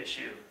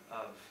issue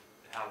of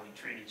how we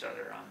treat each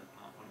other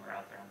when we're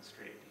out there on the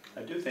street.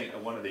 I do think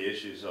one of the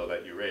issues, though,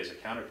 that you raise, a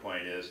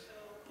counterpoint is,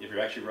 if you're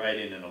actually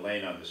riding in a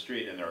lane on the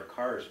street and there are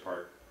cars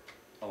parked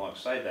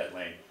alongside that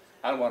lane,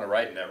 I don't want to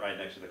ride in that right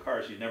next to the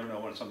cars. You never know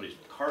when somebody's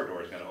car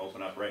door is going to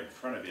open up right in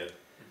front of you.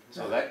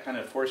 So that kind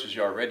of forces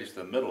you already to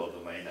the middle of the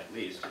lane, at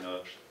least, you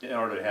know, in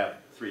order to have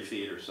 3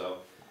 feet or so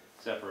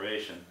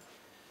separation.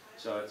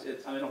 So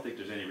I don't think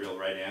there's any real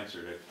right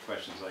answer to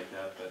questions like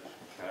that, but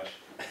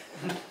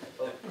gosh.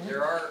 Well,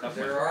 there are in the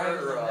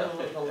middle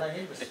of the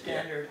lane with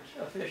standard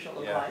official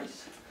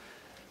advice.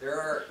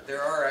 There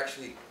are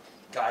actually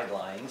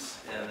guidelines,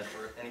 and if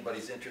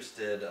anybody's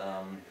interested,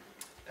 I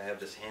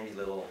have this handy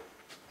little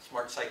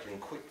Smart Cycling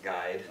Quick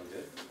Guide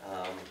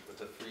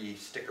with a free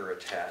sticker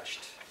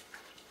attached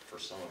for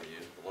some of you,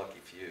 the lucky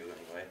few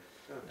anyway.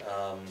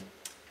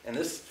 And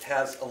this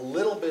has a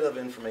little bit of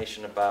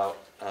information about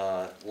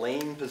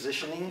lane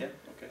positioning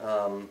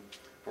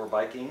for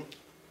biking,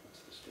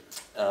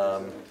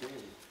 and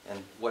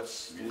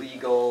what's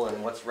legal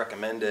and what's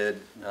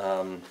recommended.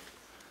 On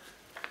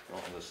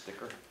the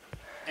sticker.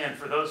 And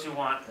for those who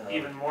want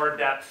even more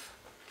depth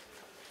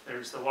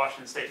There's the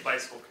Washington State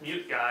Bicycle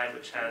Commute Guide,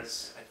 which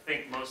has, I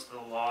think, most of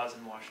the laws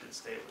in Washington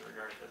State with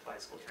regard to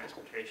bicycle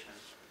transportation.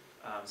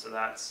 So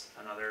that's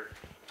another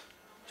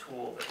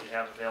tool that we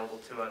have available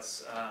to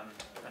us.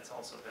 That's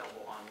also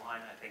available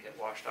online, I think, at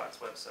WashDOT's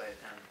website,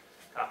 and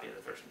a copy of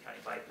the Thurston County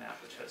Bike Map,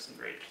 which has some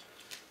great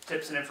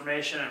tips and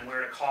information on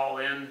where to call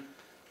in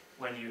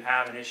when you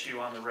have an issue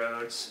on the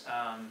roads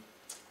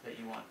that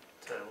you want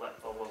to let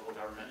the local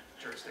government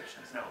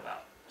jurisdictions know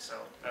about. So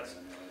that's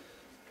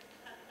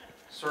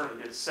sort of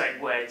a good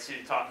segue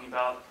to talking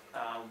about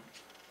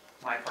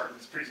my part in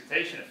this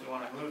presentation, if we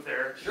want to move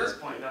there at this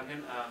point,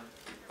 Duncan.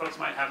 Folks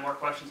might have more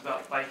questions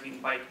about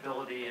biking,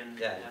 bikeability, and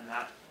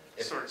that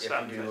sort of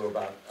stuff. If you do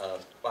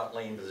about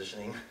lane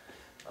positioning,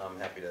 I'm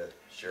happy to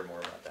share more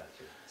about that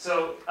too.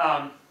 So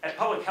at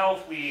Public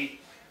Health, we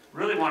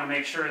really want to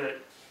make sure that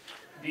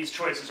these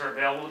choices are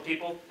available to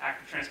people,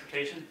 active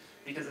transportation,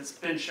 because it's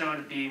been shown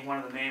to be one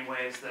of the main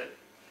ways that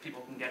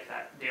people can get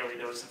that daily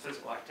dose of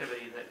physical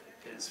activity that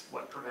is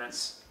what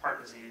prevents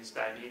heart disease,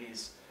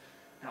 diabetes,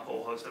 and a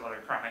whole host of other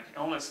chronic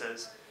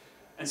illnesses.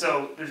 And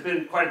so there's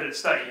been quite a bit of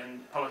study,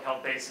 and Public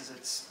Health bases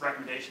its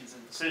recommendations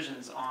and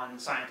decisions on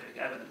scientific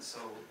evidence. So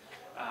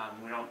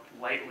we don't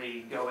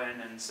lightly go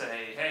in and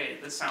say, hey,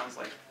 this sounds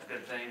like a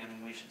good thing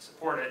and we should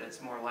support it.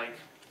 It's more like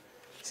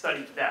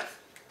study to death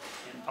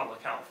in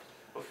public health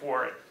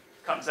before it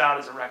comes out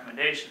as a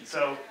recommendation.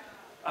 So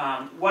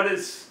what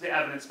is the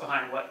evidence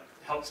behind what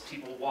helps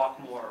people walk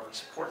more or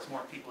supports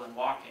more people in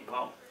walking?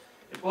 Well,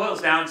 it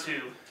boils down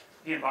to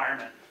the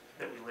environment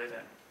that we live in.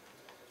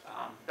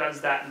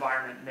 Does that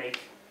environment make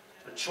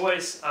the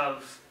choice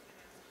of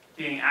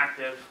being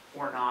active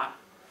or not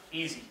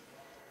easy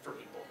for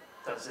people?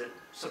 Does it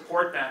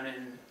support them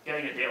in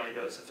getting a daily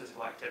dose of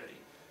physical activity?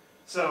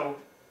 So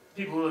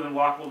people who live in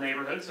walkable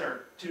neighborhoods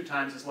are 2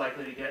 times as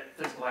likely to get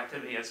physical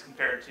activity as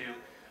compared to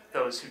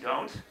those who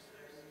don't.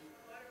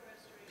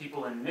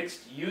 People in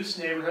mixed-use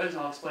neighborhoods,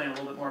 and I'll explain a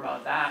little bit more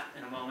about that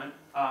in a moment,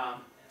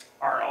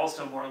 are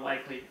also more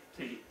likely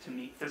to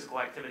meet physical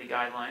activity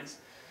guidelines.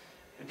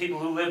 And people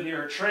who live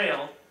near a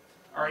trail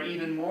are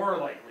even more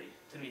likely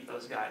to meet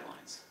those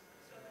guidelines.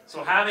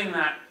 So having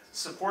that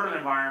supportive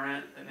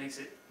environment that makes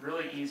it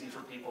really easy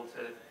for people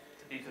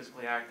to be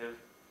physically active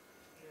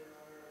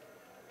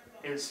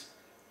is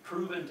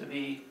proven to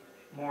be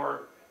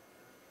more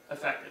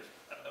effective,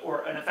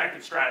 or an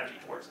effective strategy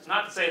towards this.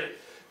 Not to say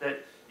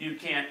that you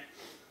can't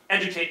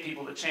educate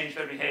people to change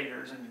their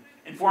behaviors and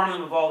inform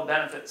them of all the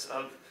benefits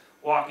of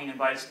walking and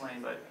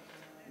bicycling, but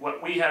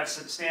what we have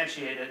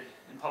substantiated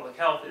in public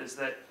health is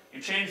that you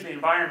change the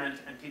environment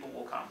and people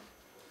will come.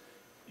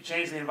 You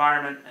change the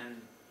environment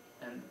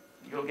and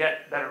you'll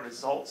get better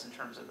results in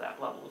terms of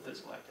that level of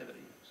physical activity.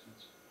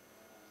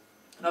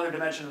 Another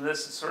dimension of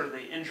this is sort of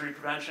the injury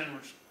prevention,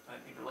 which I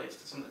think relates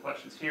to some of the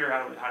questions here.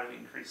 How do we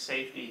increase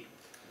safety?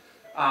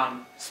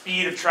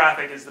 Speed of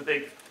traffic is the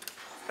big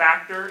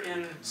factor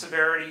in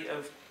severity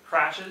of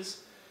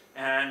crashes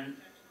and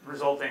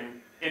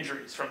resulting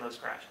injuries from those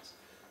crashes.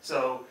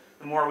 So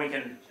the more we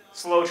can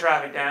slow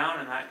traffic down,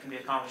 and that can be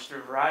accomplished through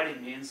a variety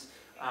of means,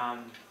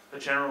 but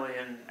generally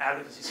in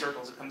advocacy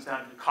circles it comes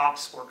down to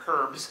cops or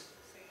curbs.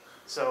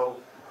 So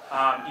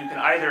you can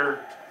either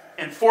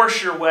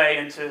enforce your way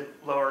into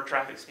lower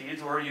traffic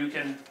speeds, or you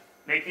can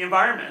make the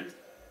environment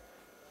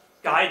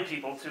guide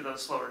people to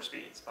those slower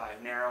speeds by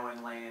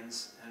narrowing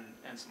lanes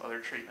and some other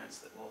treatments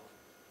that will,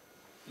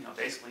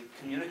 basically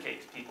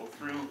communicate to people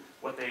through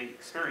what they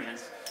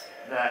experience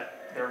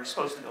that they're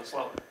supposed to go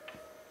slower.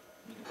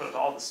 You can put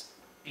all the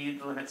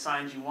speed limit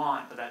signs you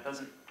want, but that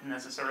doesn't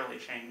necessarily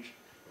change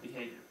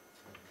behavior.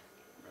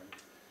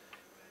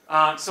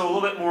 So a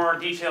little bit more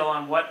detail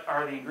on what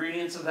are the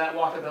ingredients of that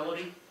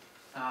walkability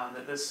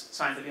that this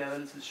scientific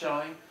evidence is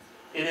showing.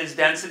 It is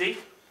density.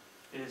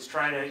 It is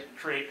trying to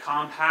create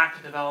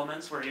compact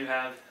developments where you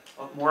have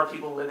more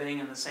people living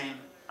in the same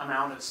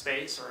amount of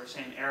space or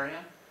same area.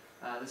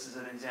 This is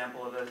an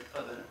example of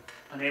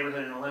a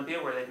neighborhood in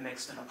Olympia where they've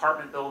mixed an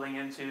apartment building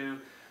into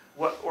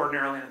what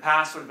ordinarily in the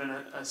past would have been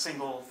a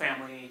single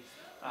family,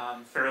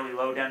 fairly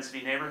low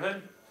density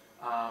neighborhood.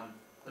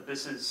 But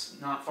this is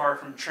not far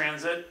from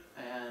transit,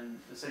 and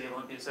the city of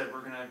Olympia said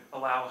we're going to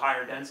allow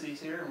higher densities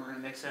here and we're going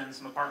to mix in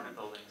some apartment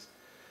buildings.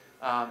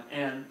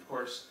 And of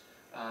course,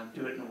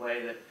 do it in a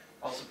way that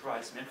also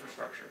provides some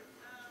infrastructure.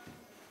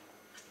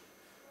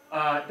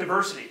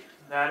 Diversity.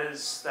 That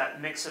is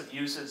that mix of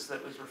uses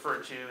that was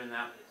referred to in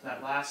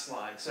that last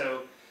slide.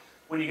 So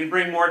when you can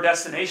bring more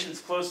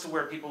destinations close to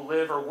where people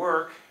live or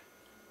work,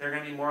 they're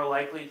going to be more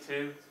likely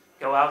to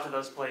go out to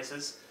those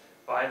places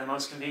by the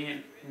most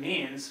convenient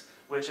means,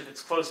 which if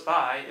it's close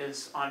by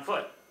is on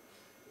foot.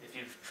 If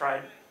you've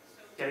tried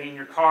getting in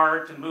your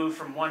car to move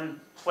from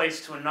one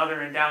place to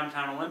another in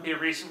downtown Olympia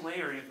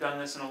recently, or you've done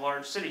this in a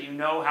large city, you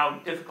know how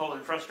difficult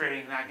and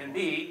frustrating that can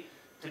be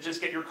to just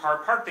get your car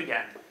parked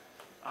again.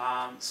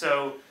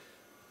 So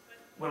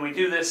when we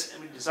do this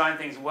and we design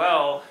things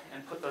well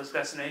and put those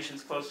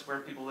destinations close to where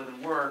people live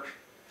and work,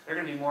 they're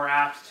going to be more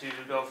apt to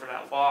go for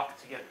that walk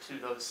to get to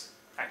those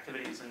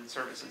activities and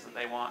services that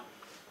they want.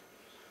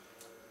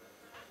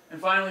 And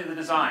finally, the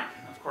design.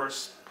 Of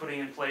course, putting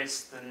in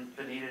place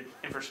the needed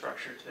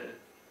infrastructure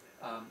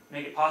to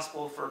make it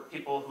possible for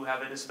people who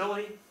have a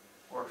disability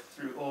or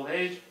through old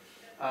age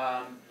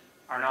are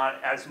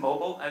not as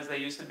mobile as they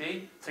used to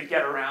be to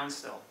get around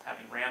still,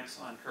 having ramps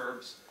on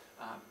curbs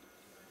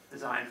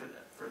designed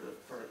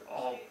for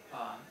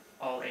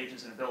all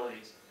ages and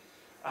abilities.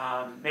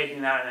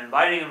 Making that an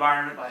inviting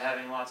environment by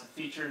having lots of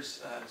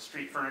features,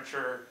 street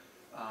furniture,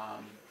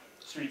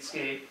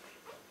 streetscape,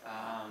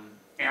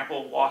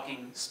 ample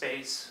walking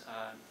space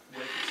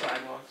with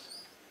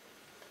sidewalks,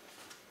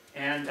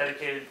 and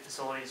dedicated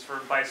facilities for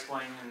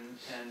bicycling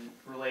and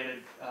related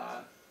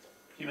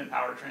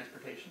human-powered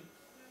transportation.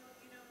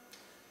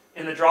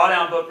 In the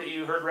drawdown book that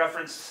you heard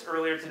referenced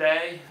earlier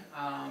today,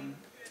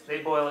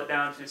 they boil it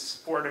down to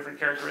 4 different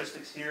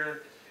characteristics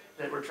here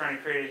that we're trying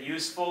to create a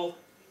useful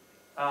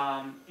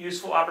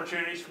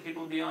opportunities for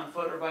people to be on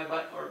foot or by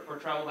bike or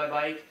travel by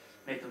bike,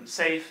 make them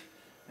safe,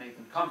 make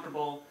them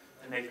comfortable,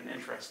 and make them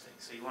interesting.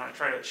 So you want to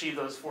try to achieve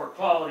those 4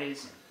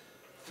 qualities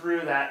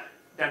through that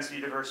density,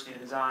 diversity,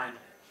 and design.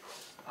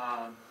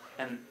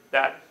 And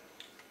that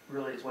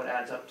really is what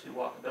adds up to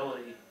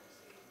walkability.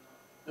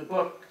 The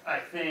book, I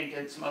think,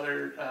 and some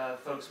other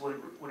folks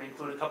would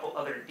include a couple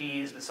other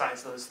Ds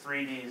besides those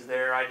 3 Ds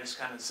there. I just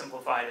kind of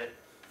simplified it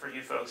for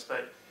you folks,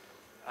 but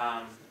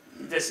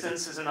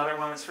distance is another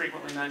one that's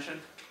frequently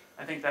mentioned.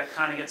 I think that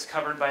kind of gets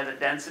covered by the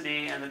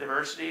density and the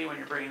diversity when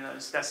you're bringing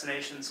those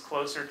destinations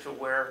closer to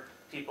where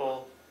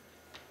people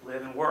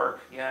live and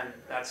work. Again,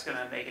 that's going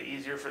to make it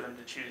easier for them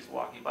to choose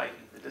walking, biking.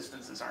 The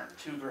distances aren't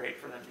too great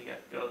for them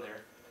to go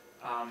there.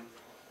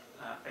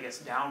 I guess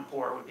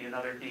downpour would be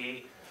another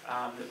D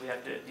that we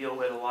have to deal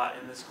with a lot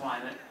in this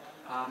climate.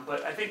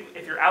 But I think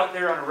if you're out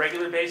there on a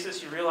regular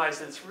basis, you realize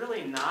that it's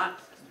really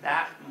not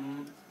that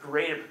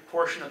great a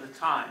proportion of the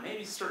time.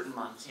 Maybe certain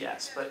months,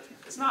 yes, but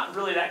it's not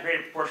really that great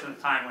a proportion of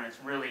the time when it's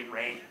really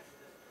raining.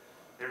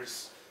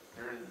 There's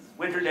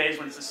winter days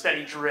when it's a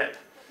steady drip,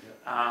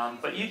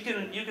 but you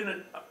can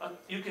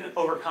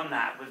overcome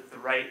that with the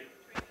right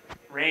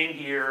rain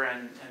gear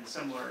and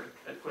similar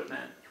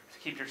equipment to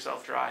keep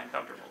yourself dry and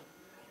comfortable.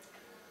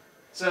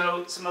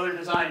 So some other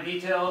design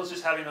details,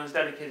 just having those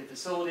dedicated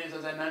facilities,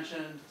 as I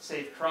mentioned,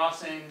 safe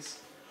crossings,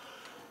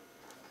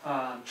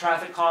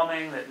 traffic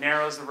calming that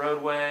narrows the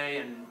roadway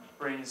and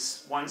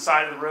brings one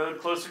side of the road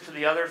closer to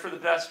the other for the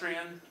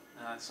pedestrian,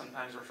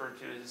 sometimes referred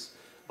to as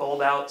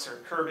bulb outs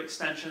or curb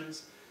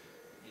extensions.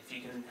 If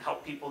you can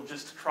help people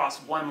just cross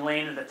one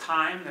lane at a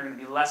time, they're going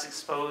to be less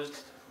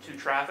exposed to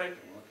traffic.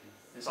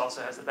 This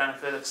also has the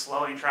benefit of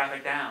slowing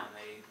traffic down.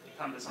 They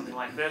come to something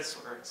like this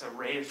where it's a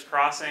raised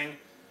crossing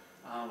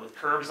with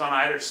curbs on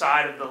either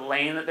side of the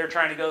lane that they're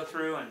trying to go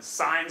through and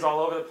signs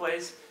all over the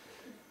place.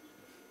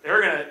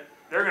 They're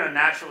going to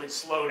naturally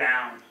slow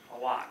down a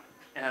lot,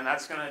 and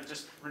that's going to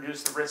just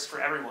reduce the risk for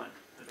everyone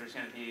that there's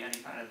going to be any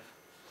kind of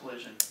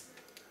collision.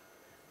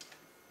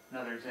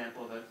 Another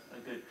example of a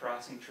good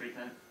crossing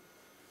treatment.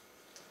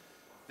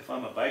 If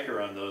I'm a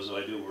biker on those, though,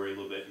 I do worry a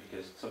little bit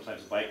because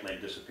sometimes the bike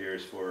lane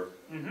disappears for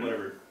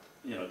whatever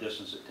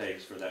distance it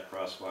takes for that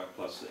crosswalk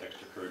plus the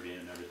extra curbing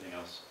and everything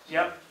else. So,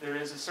 yep, there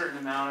is a certain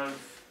amount of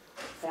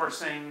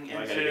forcing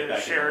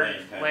into shared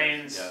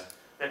lanes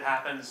that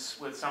happens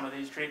with some of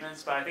these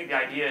treatments, but I think the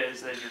idea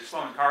is that if you're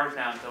slowing cars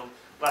down to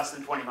less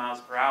than 20 miles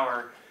per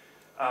hour,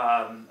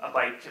 a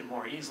bike can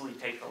more easily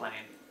take the lane.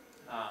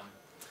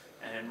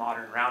 And in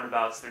modern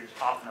roundabouts, there's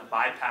often a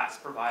bypass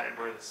provided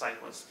where the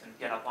cyclist can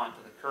get up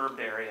onto the curbed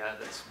area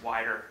that's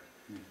wider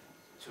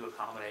to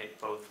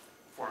accommodate both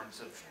forms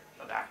of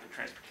active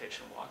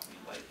transportation, walking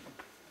and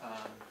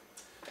biking.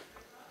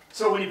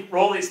 So when you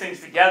roll these things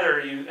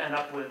together, you end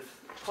up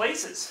with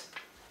places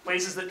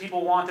that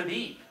people want to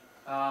be,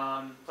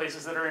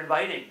 places that are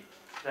inviting,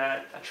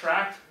 that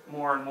attract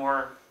more and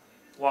more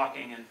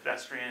walking and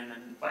pedestrian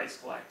and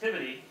bicycle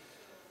activity,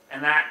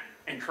 and that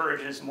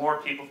encourages more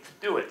people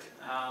to do it,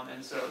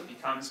 and so it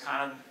becomes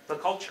kind of the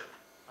culture.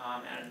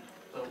 And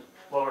the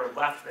lower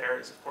left there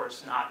is, of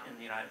course, not in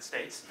the United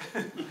States,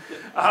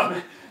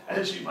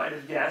 as you might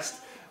have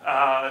guessed.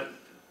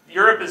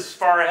 Europe is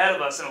far ahead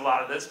of us in a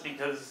lot of this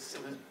because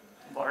it was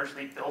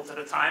largely built at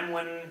a time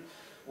when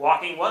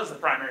walking was the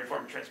primary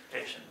form of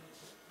transportation.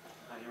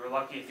 You were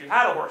lucky if you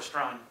had a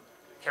horse-drawn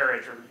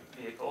carriage or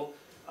vehicle,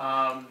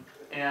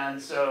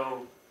 and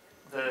so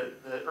the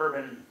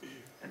urban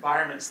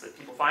environments that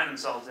people find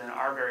themselves in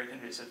are very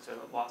conducive to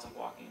lots of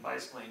walking and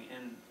bicycling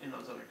in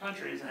those other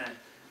countries. And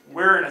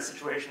we're in a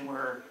situation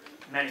where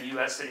many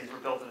U.S. cities were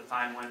built at a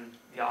time when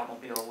the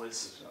automobile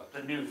was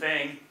the new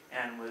thing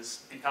and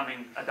was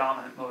becoming a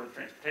dominant mode of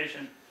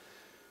transportation.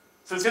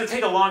 So it's going to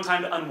take a long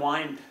time to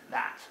unwind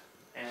that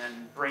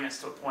and bring us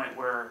to a point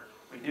where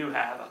we do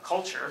have a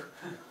culture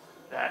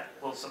that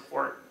will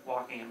support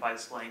walking and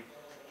bicycling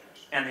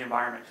and the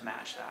environment to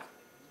match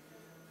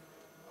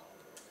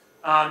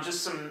that.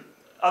 Just some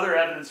other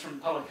evidence from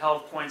public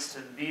health points to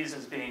these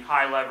as being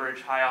high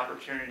leverage, high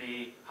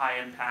opportunity, high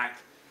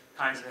impact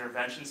kinds of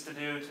interventions to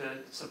do to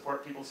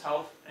support people's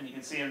health. And you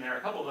can see in there,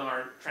 a couple of them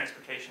are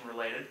transportation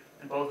related,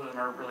 and both of them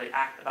are really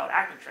about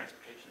active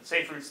transportation.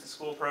 Safe routes to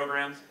school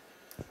programs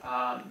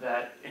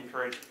that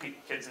encourage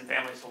kids and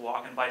families to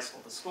walk and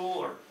bicycle to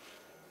school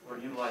or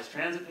utilize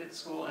transit to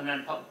school. And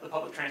then the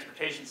public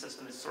transportation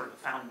system is sort of a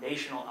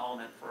foundational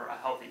element for a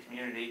healthy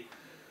community.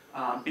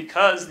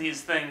 Because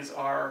these things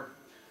are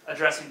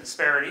addressing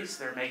disparities,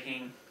 they're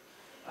making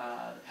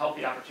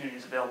healthy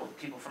opportunities available to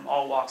people from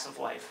all walks of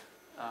life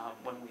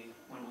when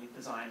we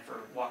design for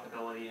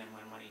walkability and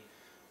when we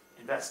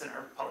invest in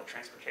our public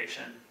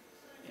transportation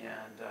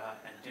and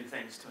do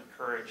things to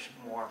encourage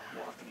more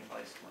walking and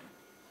bicycling.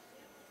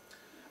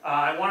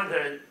 I wanted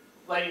to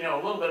let you know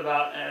a little bit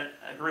about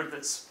a group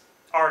that's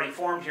already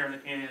formed here in the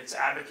community that's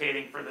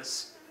advocating for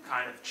this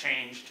kind of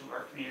change to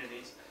our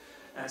communities.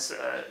 And it's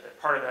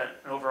part of an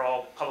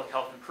overall public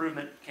health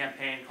improvement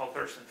campaign called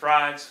Thurston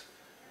Thrives,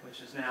 which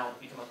has now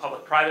become a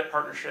public-private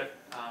partnership.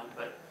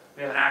 But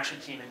we have an action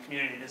team in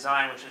community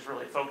design, which is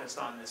really focused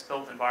on this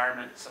built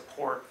environment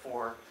support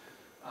for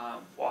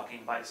walking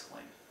and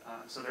bicycling.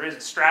 So there is a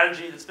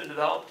strategy that's been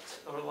developed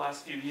over the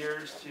last few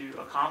years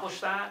to accomplish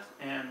that,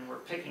 and we're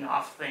picking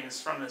off things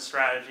from this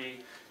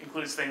strategy. It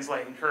includes things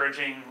like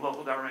encouraging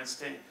local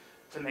governments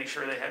to make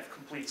sure they have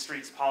complete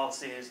streets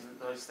policies, and that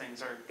those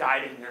things are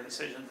guiding their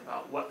decisions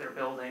about what they're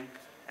building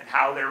and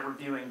how they're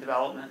reviewing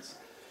developments.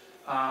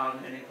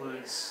 It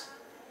includes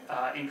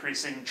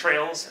increasing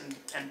trails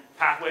and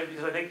pathways,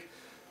 because I think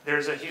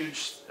there's a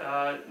huge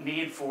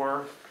need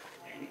for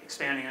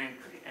expanding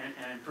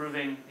and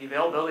improving the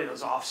availability of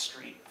those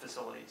off-street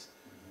facilities.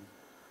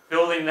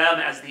 Building them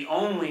as the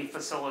only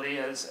facility,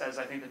 as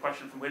I think the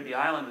question from Whidbey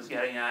Island was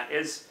getting at,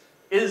 is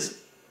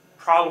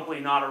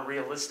probably not a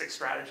realistic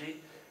strategy.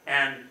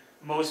 And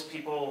most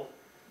people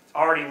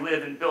already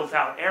live in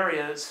built-out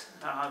areas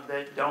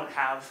that don't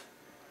have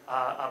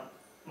a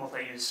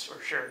multi-use or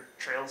shared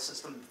trail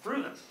system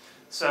through them.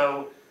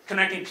 So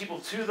connecting people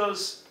to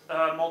those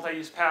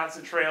multi-use paths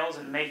and trails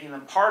and making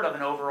them part of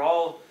an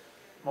overall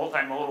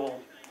multimodal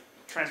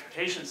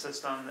transportation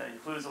system that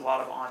includes a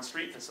lot of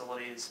on-street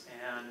facilities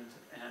and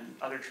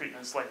other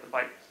treatments like the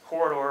bike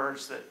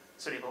corridors that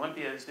City of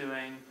Olympia is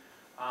doing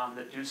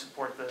that do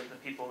support the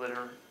people that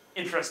are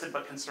interested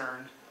but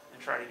concerned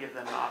and try to give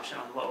them an option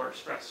on lower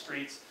stress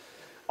streets.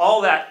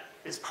 All that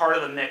is part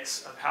of the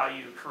mix of how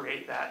you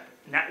create that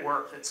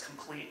network that's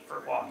complete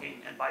for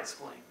walking and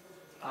bicycling.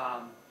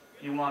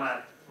 You want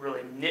to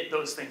really knit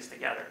those things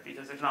together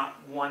because there's not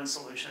one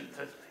solution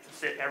to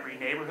fit every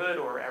neighborhood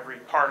or every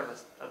part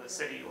of a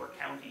city or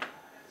county.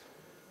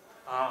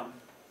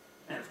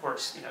 And of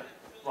course, you know,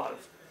 a lot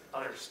of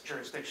other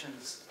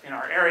jurisdictions in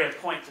our area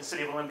point to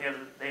City of Olympia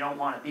that they don't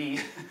want to be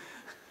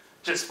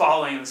just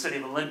following the City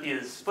of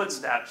Olympia's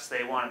footsteps.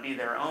 They want to be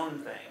their own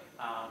thing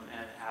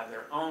and have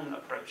their own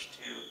approach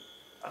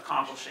to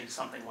accomplishing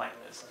something like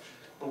this.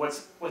 But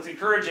what's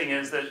encouraging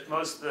is that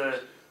most of the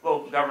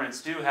local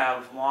governments do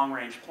have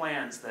long-range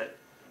plans that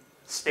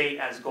state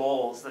as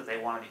goals that they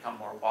want to become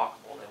more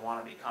walkable, they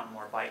want to become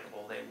more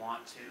bikeable, they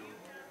want to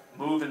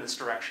move in this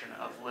direction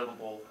of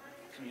livable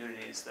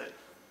communities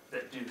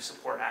that do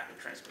support active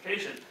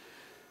transportation.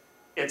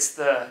 It's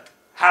the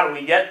how do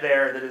we get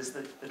there that is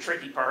the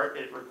tricky part.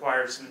 It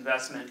requires some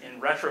investment in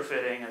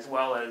retrofitting as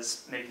well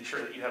as making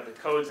sure that you have the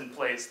codes in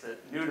place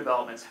that new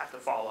developments have to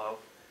follow.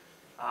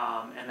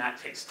 And that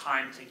takes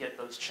time to get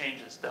those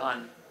changes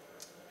done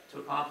to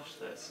accomplish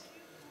this.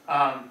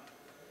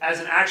 As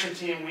an action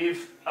team,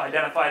 we've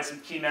identified some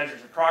key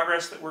measures of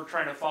progress that we're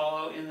trying to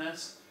follow in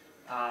this.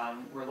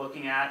 We're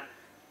looking at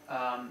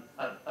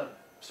a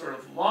sort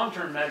of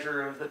long-term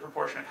measure of the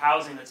proportion of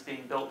housing that's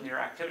being built near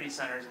activity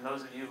centers. And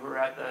those of you who were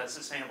at the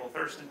Sustainable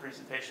Thurston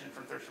presentation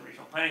from Thurston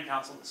Regional Planning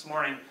Council this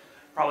morning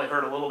probably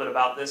heard a little bit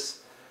about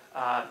this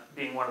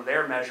being one of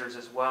their measures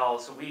as well.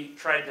 So we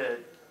tried to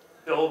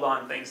build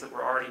on things that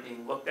were already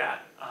being looked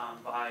at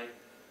by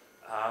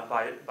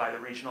the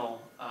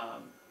regional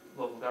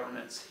local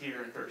governments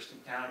here in Thurston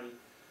County.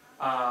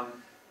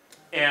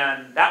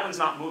 And that one's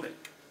not moving.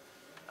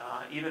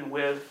 Even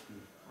with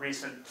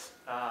recent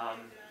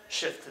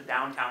shift to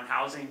downtown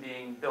housing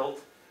being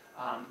built,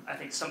 I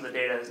think some of the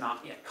data has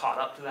not yet caught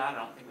up to that. I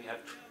don't think we have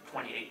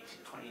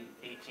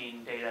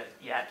 2018 data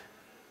yet.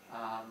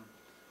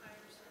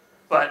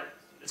 But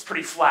it's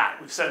pretty flat.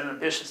 We've set an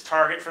ambitious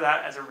target for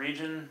that as a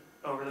region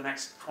over the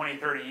next 20,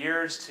 30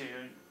 years to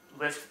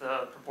lift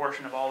the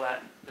proportion of all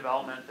that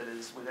development that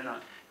is within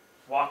a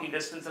walking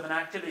distance of an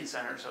activity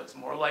center, so it's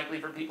more likely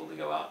for people to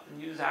go out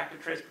and use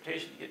active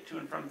transportation to get to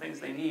and from things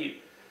they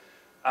need,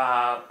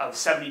 of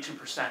 72%.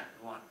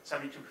 We want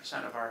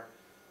 72% of our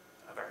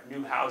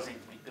new housing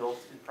to be built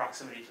in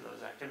proximity to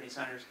those activity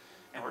centers,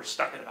 and we're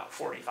stuck at about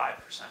 45%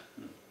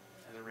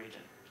 as a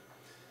region.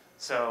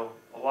 So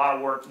a lot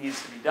of work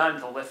needs to be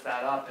done to lift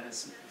that up, and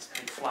it's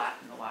pretty flat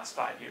in the last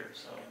 5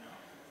 years.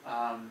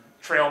 So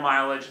trail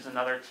mileage is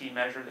another key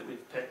measure that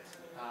we've picked,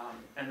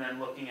 and then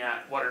looking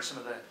at what are some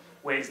of the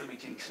ways that we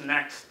can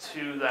connect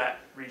to that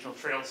regional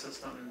trail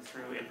system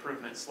through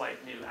improvements like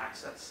new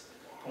access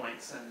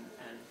points and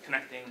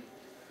connecting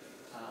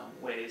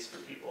ways for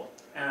people.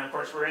 And of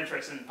course, we're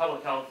interested in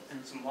public health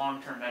and some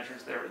long-term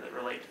measures there that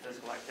relate to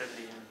physical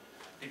activity and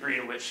the degree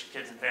to which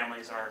kids and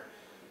families are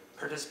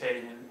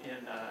participating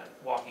in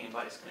walking and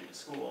bicycling to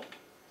school.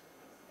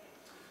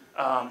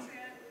 And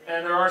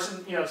there are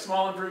some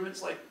small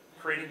improvements like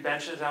creating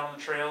benches out on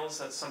the trails.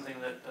 That's something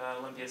that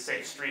Olympia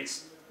Safe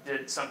Streets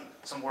did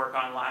some work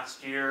on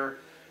last year.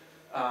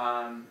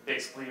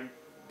 Basically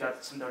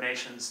got some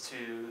donations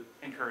to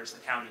encourage the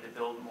county to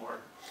build more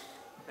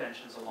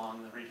benches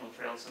along the regional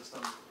trail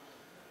system.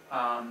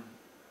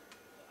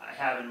 I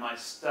have in my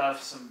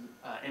stuff some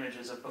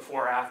images of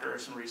before after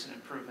some recent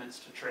improvements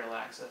to trail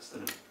access that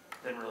have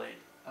been really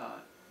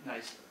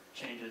nice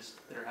changes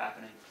that are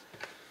happening.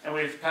 And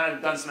we've kind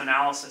of done some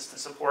analysis to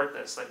support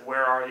this, like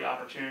where are the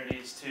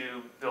opportunities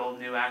to build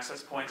new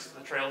access points to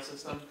the trail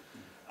system.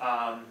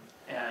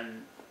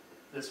 And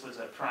this was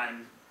a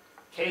prime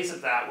case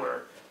of that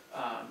where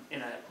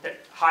in a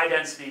high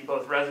density,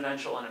 both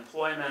residential and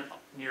employment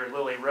near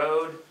Lily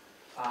Road,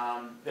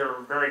 there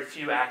were very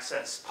few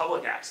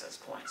public access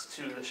points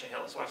to the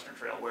Chehalis Western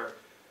Trail where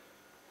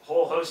a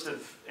whole host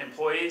of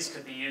employees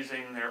could be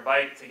using their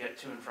bike to get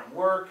to and from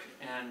work,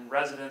 and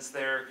residents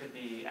there could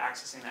be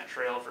accessing that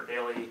trail for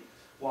daily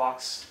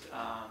walks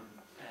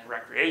and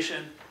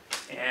recreation,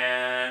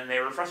 and they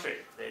were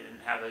frustrated. They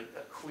didn't have a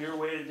clear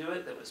way to do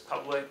it that was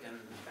public and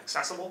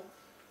accessible.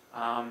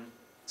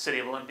 City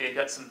of Olympia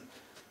got some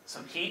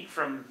heat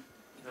from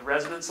the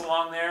residents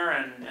along there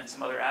and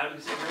some other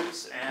advocacy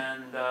groups,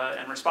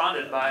 and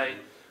responded by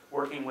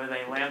working with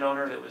a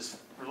landowner that was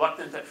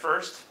reluctant at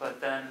first,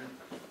 but then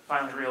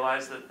finally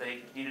realized that they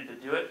needed to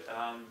do it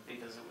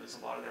because it was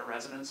a lot of their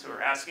residents who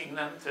were asking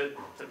them to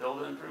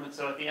build an improvement.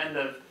 So at the end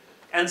of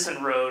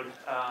Ensign Road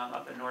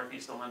up in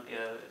northeast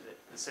Olympia,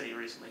 the city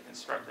recently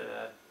constructed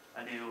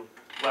a new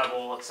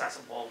level,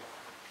 accessible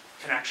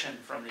connection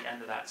from the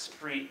end of that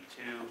street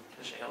to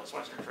the Chehalis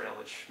Western Trail,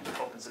 which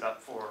opens it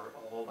up for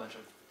a whole bunch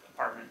of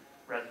apartment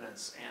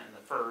residents and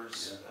the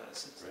FERS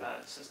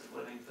assisted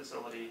living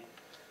facility.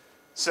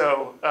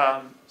 So,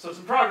 so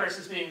some progress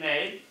is being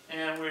made,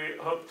 and we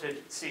hope to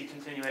see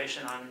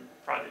continuation on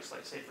projects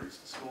like Safe Routes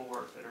to School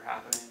work that are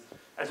happening,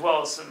 as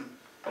well as some,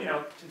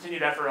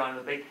 continued effort on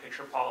the big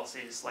picture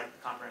policies like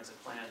the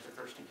comprehensive plan for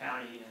Thurston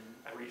County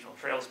and a regional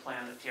trails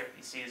plan that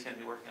TRPC is going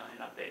to be working on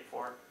an update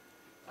for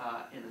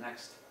in the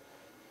next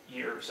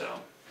year or so.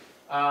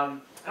 I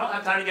don't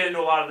have time to get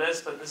into a lot of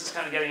this, but this is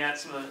kind of getting at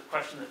some of the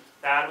question that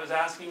Thad was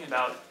asking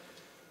about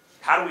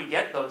how do we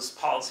get those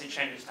policy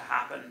changes to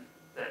happen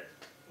that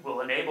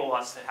will enable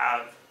us to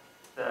have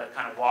the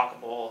kind of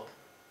walkable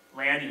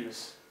land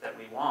use that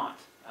we want,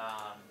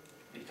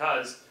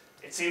 because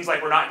it seems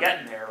like we're not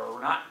getting there, or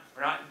we're not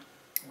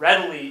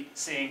readily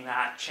seeing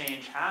that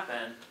change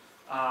happen.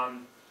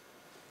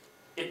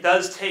 It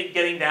does take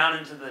getting down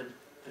into the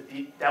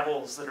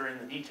devils that are in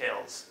the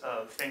details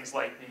of things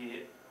like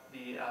the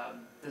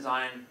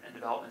design and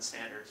development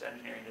standards,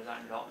 engineering design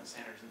and development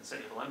standards in the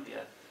City of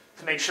Olympia,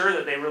 to make sure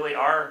that they really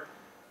are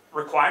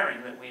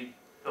requiring that we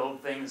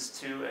build things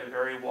to a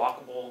very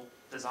walkable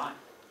design.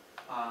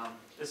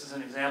 This is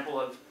an example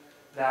of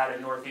that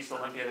in northeast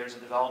Olympia. There's a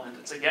development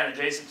that's, again,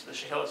 adjacent to the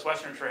Chehalis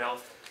Western Trail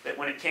that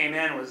when it came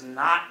in was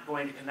not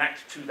going to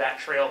connect to that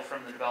trail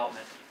from the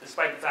development,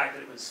 despite the fact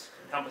that it was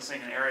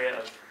encompassing an area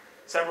of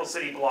several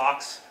city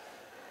blocks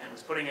and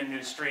was putting in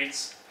new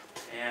streets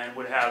and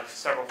would have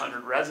several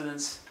hundred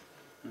residents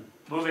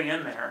moving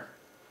in there.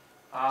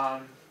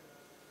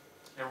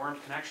 There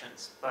weren't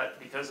connections, but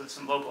because of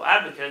some local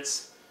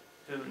advocates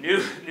who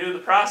knew the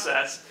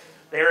process,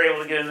 they were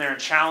able to get in there and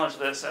challenge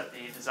this at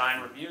the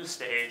design review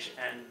stage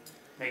and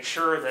make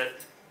sure that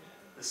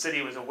the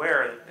city was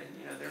aware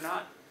that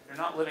they're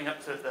not living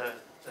up to the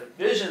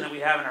vision that we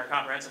have in our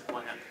comprehensive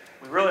plan.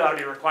 We really ought to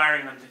be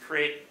requiring them to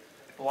create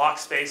block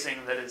spacing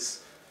that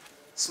is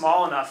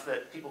small enough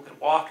that people can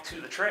walk to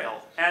the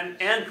trail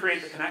and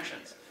create the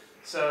connections.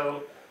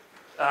 So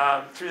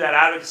through that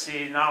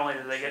advocacy, not only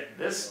did they get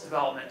this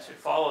development to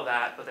follow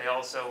that, but they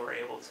also were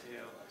able to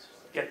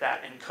get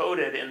that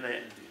encoded in the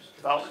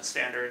development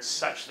standards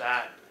such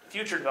that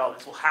future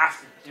developments will have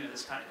to do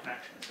this kind of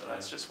connection. So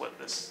that's just what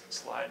this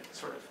slide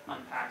sort of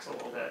unpacks a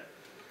little bit.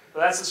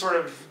 But that's the sort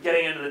of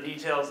getting into the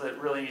details that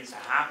really needs to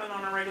happen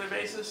on a regular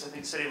basis. I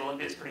think City of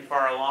Olympia is pretty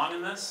far along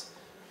in this.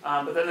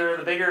 But then there are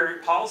the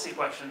bigger policy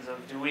questions of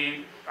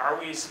are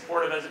we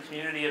supportive as a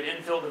community of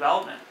infill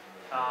development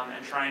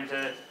and trying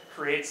to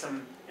create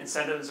some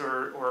incentives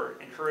or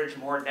encourage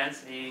more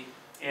density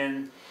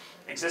in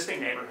existing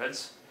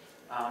neighborhoods.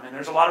 And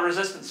there's a lot of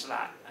resistance to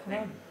that, I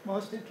think. What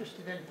I'm most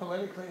interested in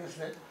politically is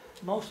that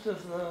most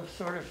of the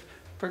sort of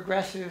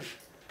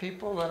progressive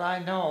people that I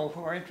know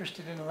who are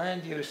interested in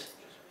land use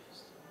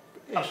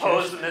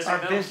issues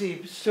are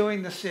busy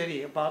suing the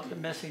city about the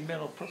missing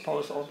middle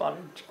proposal about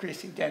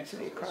increasing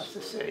density across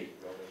the city.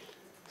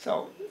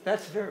 So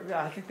that's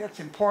I think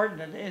that's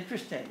important and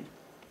interesting.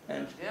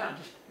 And yeah.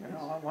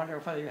 I wonder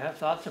whether you have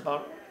thoughts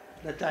about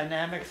the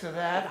dynamics of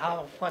that,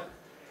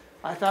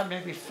 I thought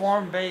maybe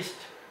form-based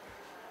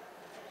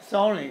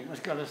zoning was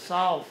going to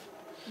solve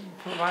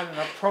provide an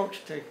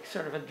approach to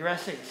sort of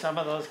addressing some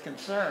of those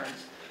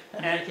concerns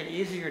and make it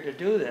easier to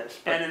do this.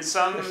 But And in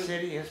some, the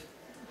city has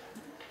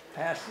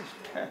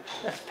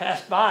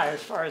passed by,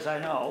 as far as I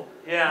know.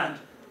 yeah,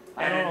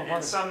 I don't know and in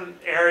what. some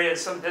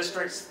areas, some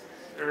districts,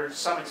 there's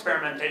some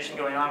experimentation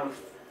going on with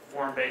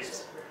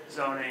form-based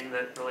zoning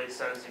that really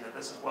says, you know,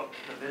 this is what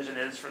the vision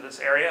is for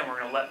this area, and we're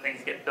going to let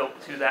things get built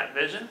to that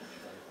vision,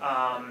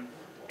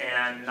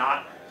 and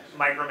not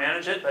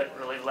micromanage it, but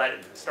really let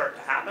it start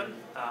to happen.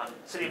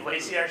 City of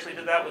Lacey actually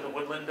did that with the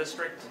Woodland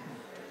District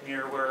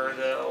near where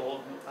the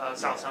old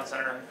South Sound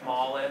Center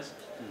Mall is,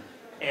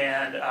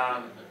 and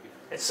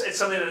it's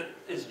something that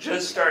is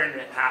just starting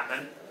to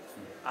happen.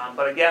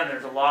 But again,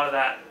 there's a lot of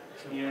that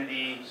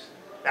community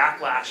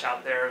backlash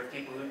out there of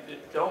people who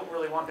don't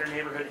really want their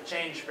neighborhood to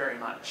change very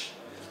much.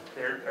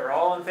 They're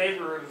all in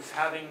favor of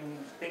having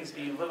things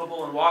be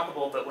livable and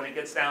walkable, but when it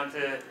gets down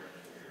to,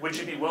 would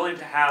you be willing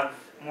to have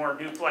more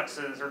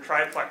duplexes or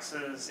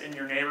triplexes in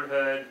your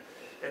neighborhood,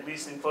 at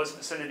least in close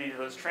vicinity to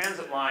those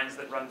transit lines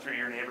that run through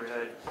your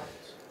neighborhood,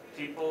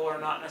 people are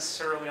not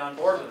necessarily on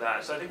board with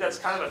that. So I think that's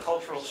kind of a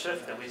cultural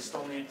shift that we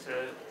still need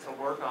to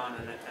work on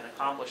and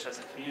accomplish as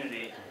a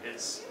community,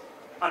 is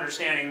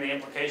understanding the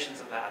implications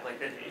of that. Like,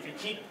 if you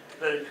keep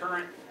the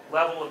current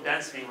level of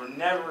density, we're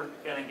never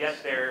going to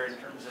get there in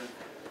terms of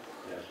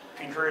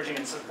encouraging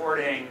and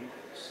supporting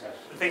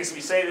the things we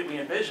say that we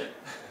envision.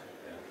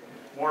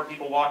 More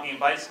people walking and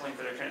bicycling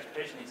for their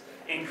transportation needs,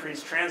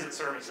 increased transit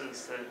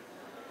services to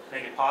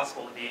make it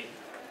possible to be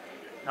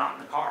not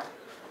in the car.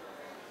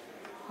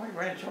 My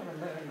grandchildren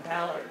live in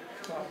Ballard,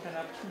 so I've been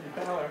up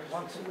in Ballard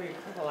once a week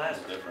for the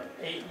last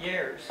 8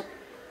 years,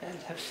 and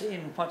have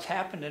seen what's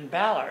happened in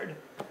Ballard,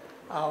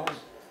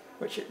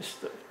 which is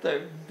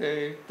the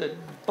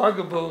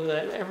bugaboo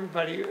that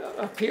everybody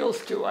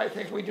appeals to. I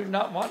think we do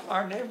not want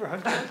our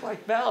neighborhood to look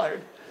like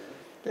Ballard.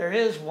 There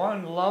is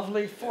one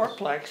lovely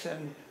fourplex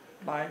in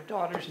my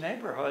daughter's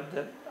neighborhood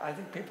that I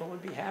think people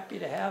would be happy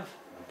to have.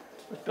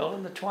 It was built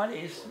in the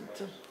 20s.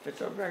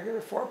 It's a regular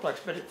fourplex,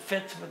 but it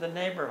fits with the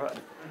neighborhood.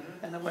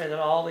 And the way that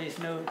all these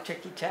new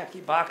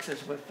ticky-tacky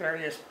boxes with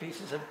various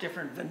pieces of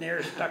different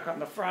veneers stuck on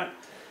the front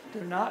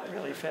do not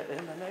really fit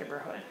in the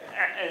neighborhood.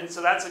 And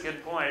so that's a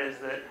good point, is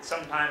that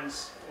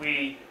sometimes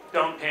we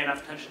don't pay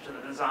enough attention to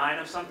the design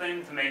of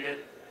something to make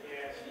it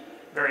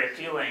very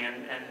appealing,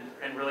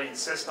 and really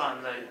insist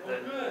on the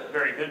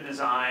very good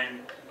design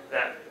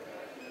that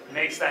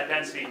makes that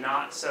density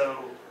not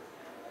so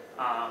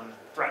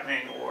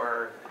threatening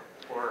or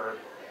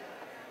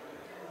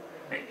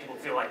make people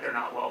feel like they're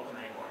not welcome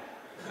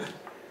anymore.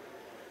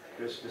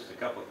 Chris, just a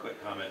couple of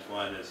quick comments.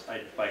 One is,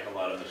 I bike a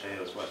lot on the St.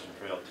 Louis Western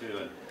Trail too,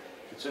 and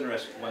it's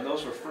interesting, when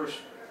those were first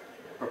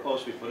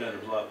proposed to be put in, there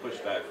was a lot of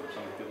pushback from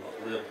some of the people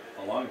that live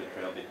along the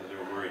trail because they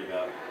were worried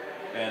about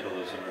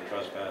vandalism or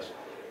trespass.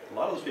 A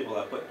lot of those people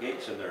have put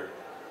gates in their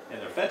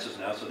fences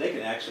now, so they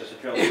can access the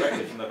trail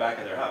directly from the back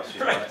of their house.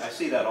 You know, I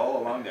see that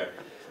all along there.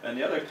 And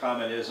the other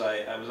comment is,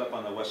 I was up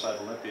on the west side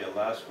of Olympia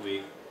last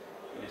week,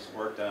 and it's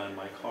worked on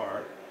my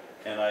car,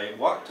 and I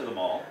walked to the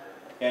mall.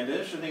 And the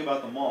interesting thing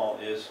about the mall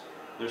is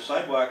there's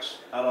sidewalks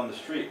out on the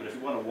street, but if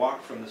you want to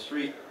walk from the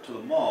street to the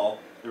mall,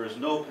 there is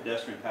no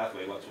pedestrian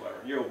pathway whatsoever.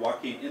 You're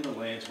walking in the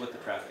lanes with the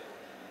traffic.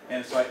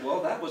 And it's like,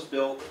 well, that was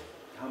built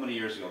how many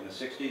years ago? In the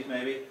 60s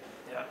maybe?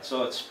 Yeah.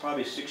 So it's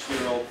probably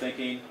 6-year-old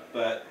thinking,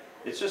 but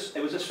it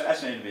was just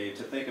fascinating to me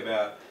to think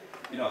about,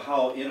 you know,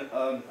 how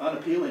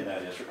unappealing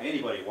that is for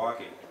anybody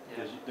walking.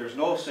 Because there's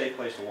no safe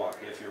place to walk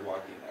if you're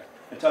walking there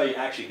until you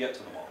actually get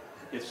to the mall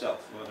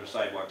itself. Well, there's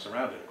sidewalks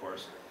around it, of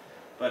course.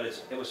 But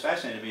it was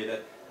fascinating to me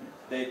that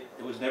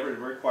it was never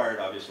required,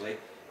 obviously,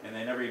 and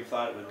they never even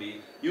thought it would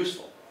be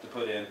useful to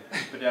put in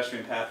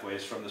pedestrian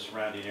pathways from the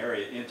surrounding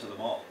area into the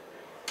mall.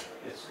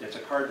 It's a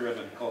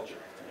car-driven culture.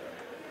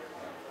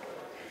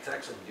 It's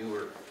actually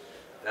newer.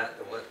 The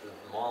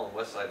mall on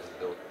West Side was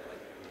built like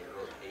in the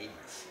early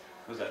 80s.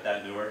 Was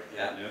that newer?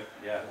 Yeah. That new?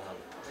 Yeah.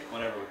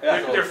 Whenever.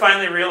 They're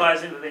finally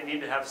realizing that they need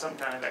to have some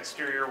kind of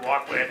exterior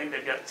walkway. I think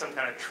they've got some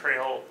kind of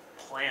trail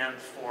planned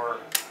for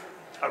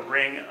a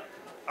ring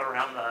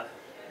around the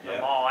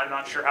mall. I'm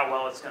not sure how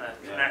well it's going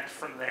to connect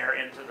from there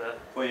into the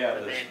main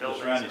buildings. The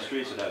surrounding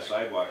streets that have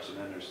sidewalks, and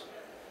then there's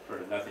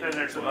sort of nothing. Then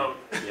there's the moat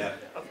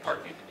of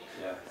parking.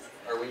 Yeah.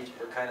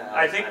 We're kind of.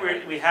 I think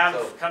we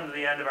have come to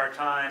the end of our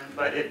time,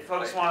 but if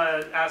folks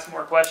want to ask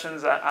more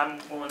questions, I'm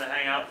willing to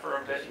hang out for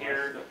a bit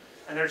here.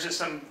 And there's just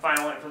some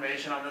final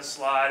information on this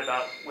slide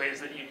about ways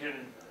that you can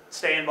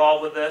stay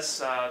involved with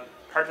this,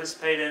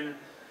 participate in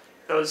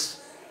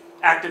those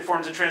active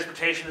forms of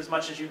transportation as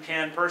much as you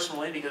can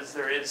personally, because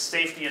there is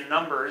safety in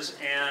numbers,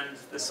 and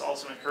this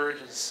also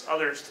encourages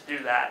others to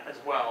do that as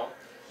well.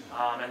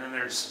 And then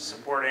there's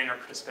supporting or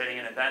participating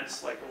in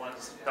events like the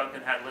ones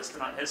Duncan had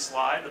listed on his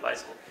slide. The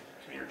Bicycle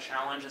Commuter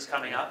Challenge is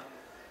coming up.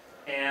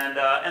 And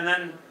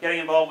then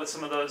getting involved with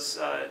some of those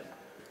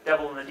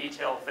devil in the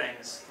detail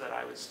things that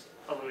I was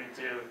alluding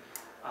to,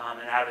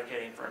 and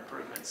advocating for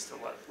improvements to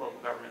what local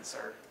governments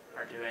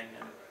are doing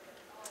and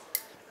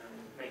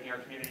making our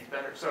communities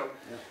better. So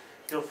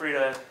feel free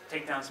to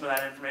take down some of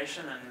that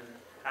information and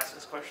ask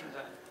us questions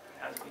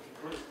as we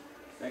conclude.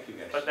 Thank you,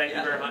 guys. But thank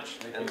you very much.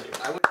 And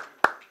I would do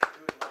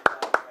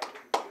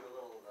a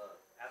little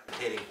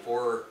advocating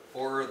for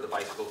the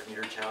Bicycle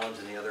Commuter Challenge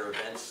and the other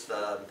events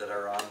that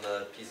are on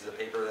the pieces of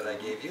paper that I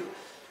gave you,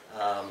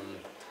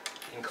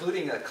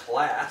 including a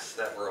class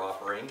that we're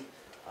offering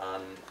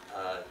on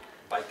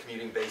bike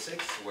commuting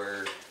basics,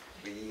 where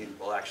we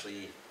will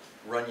actually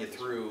run you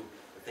through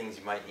the things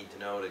you might need to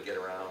know to get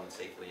around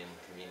safely and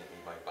conveniently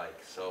by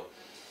bike. So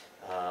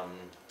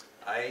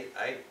I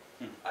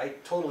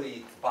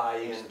totally buy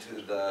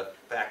into the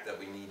fact that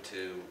we need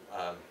to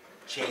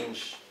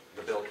change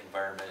the built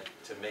environment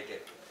to make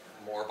it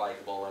more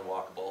bikeable and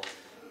walkable.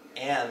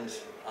 And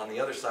on the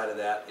other side of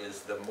that is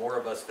the more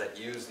of us that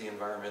use the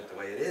environment the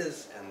way it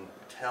is and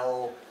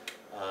tell,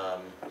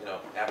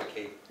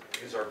 advocate,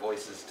 use our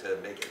voices to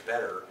make it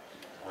better,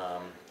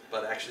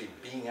 but actually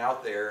being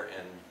out there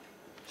and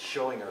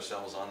showing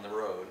ourselves on the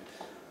road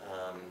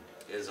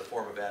is a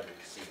form of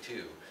advocacy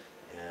too.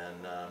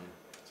 And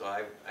so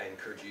I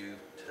encourage you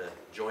to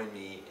join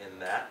me in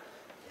that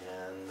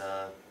and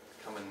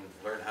come and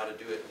learn how to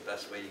do it the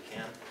best way you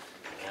can,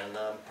 and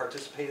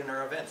participate in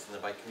our events, in the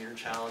Bike Commuter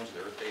Challenge,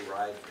 the Earth Day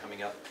Ride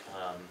coming up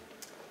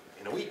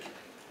in a week.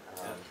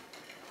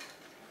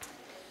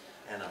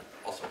 And I'm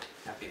also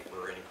happy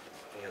for any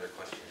other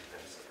questions you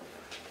guys.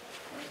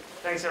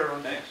 Thanks,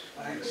 everyone.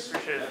 Thanks.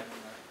 Appreciate it.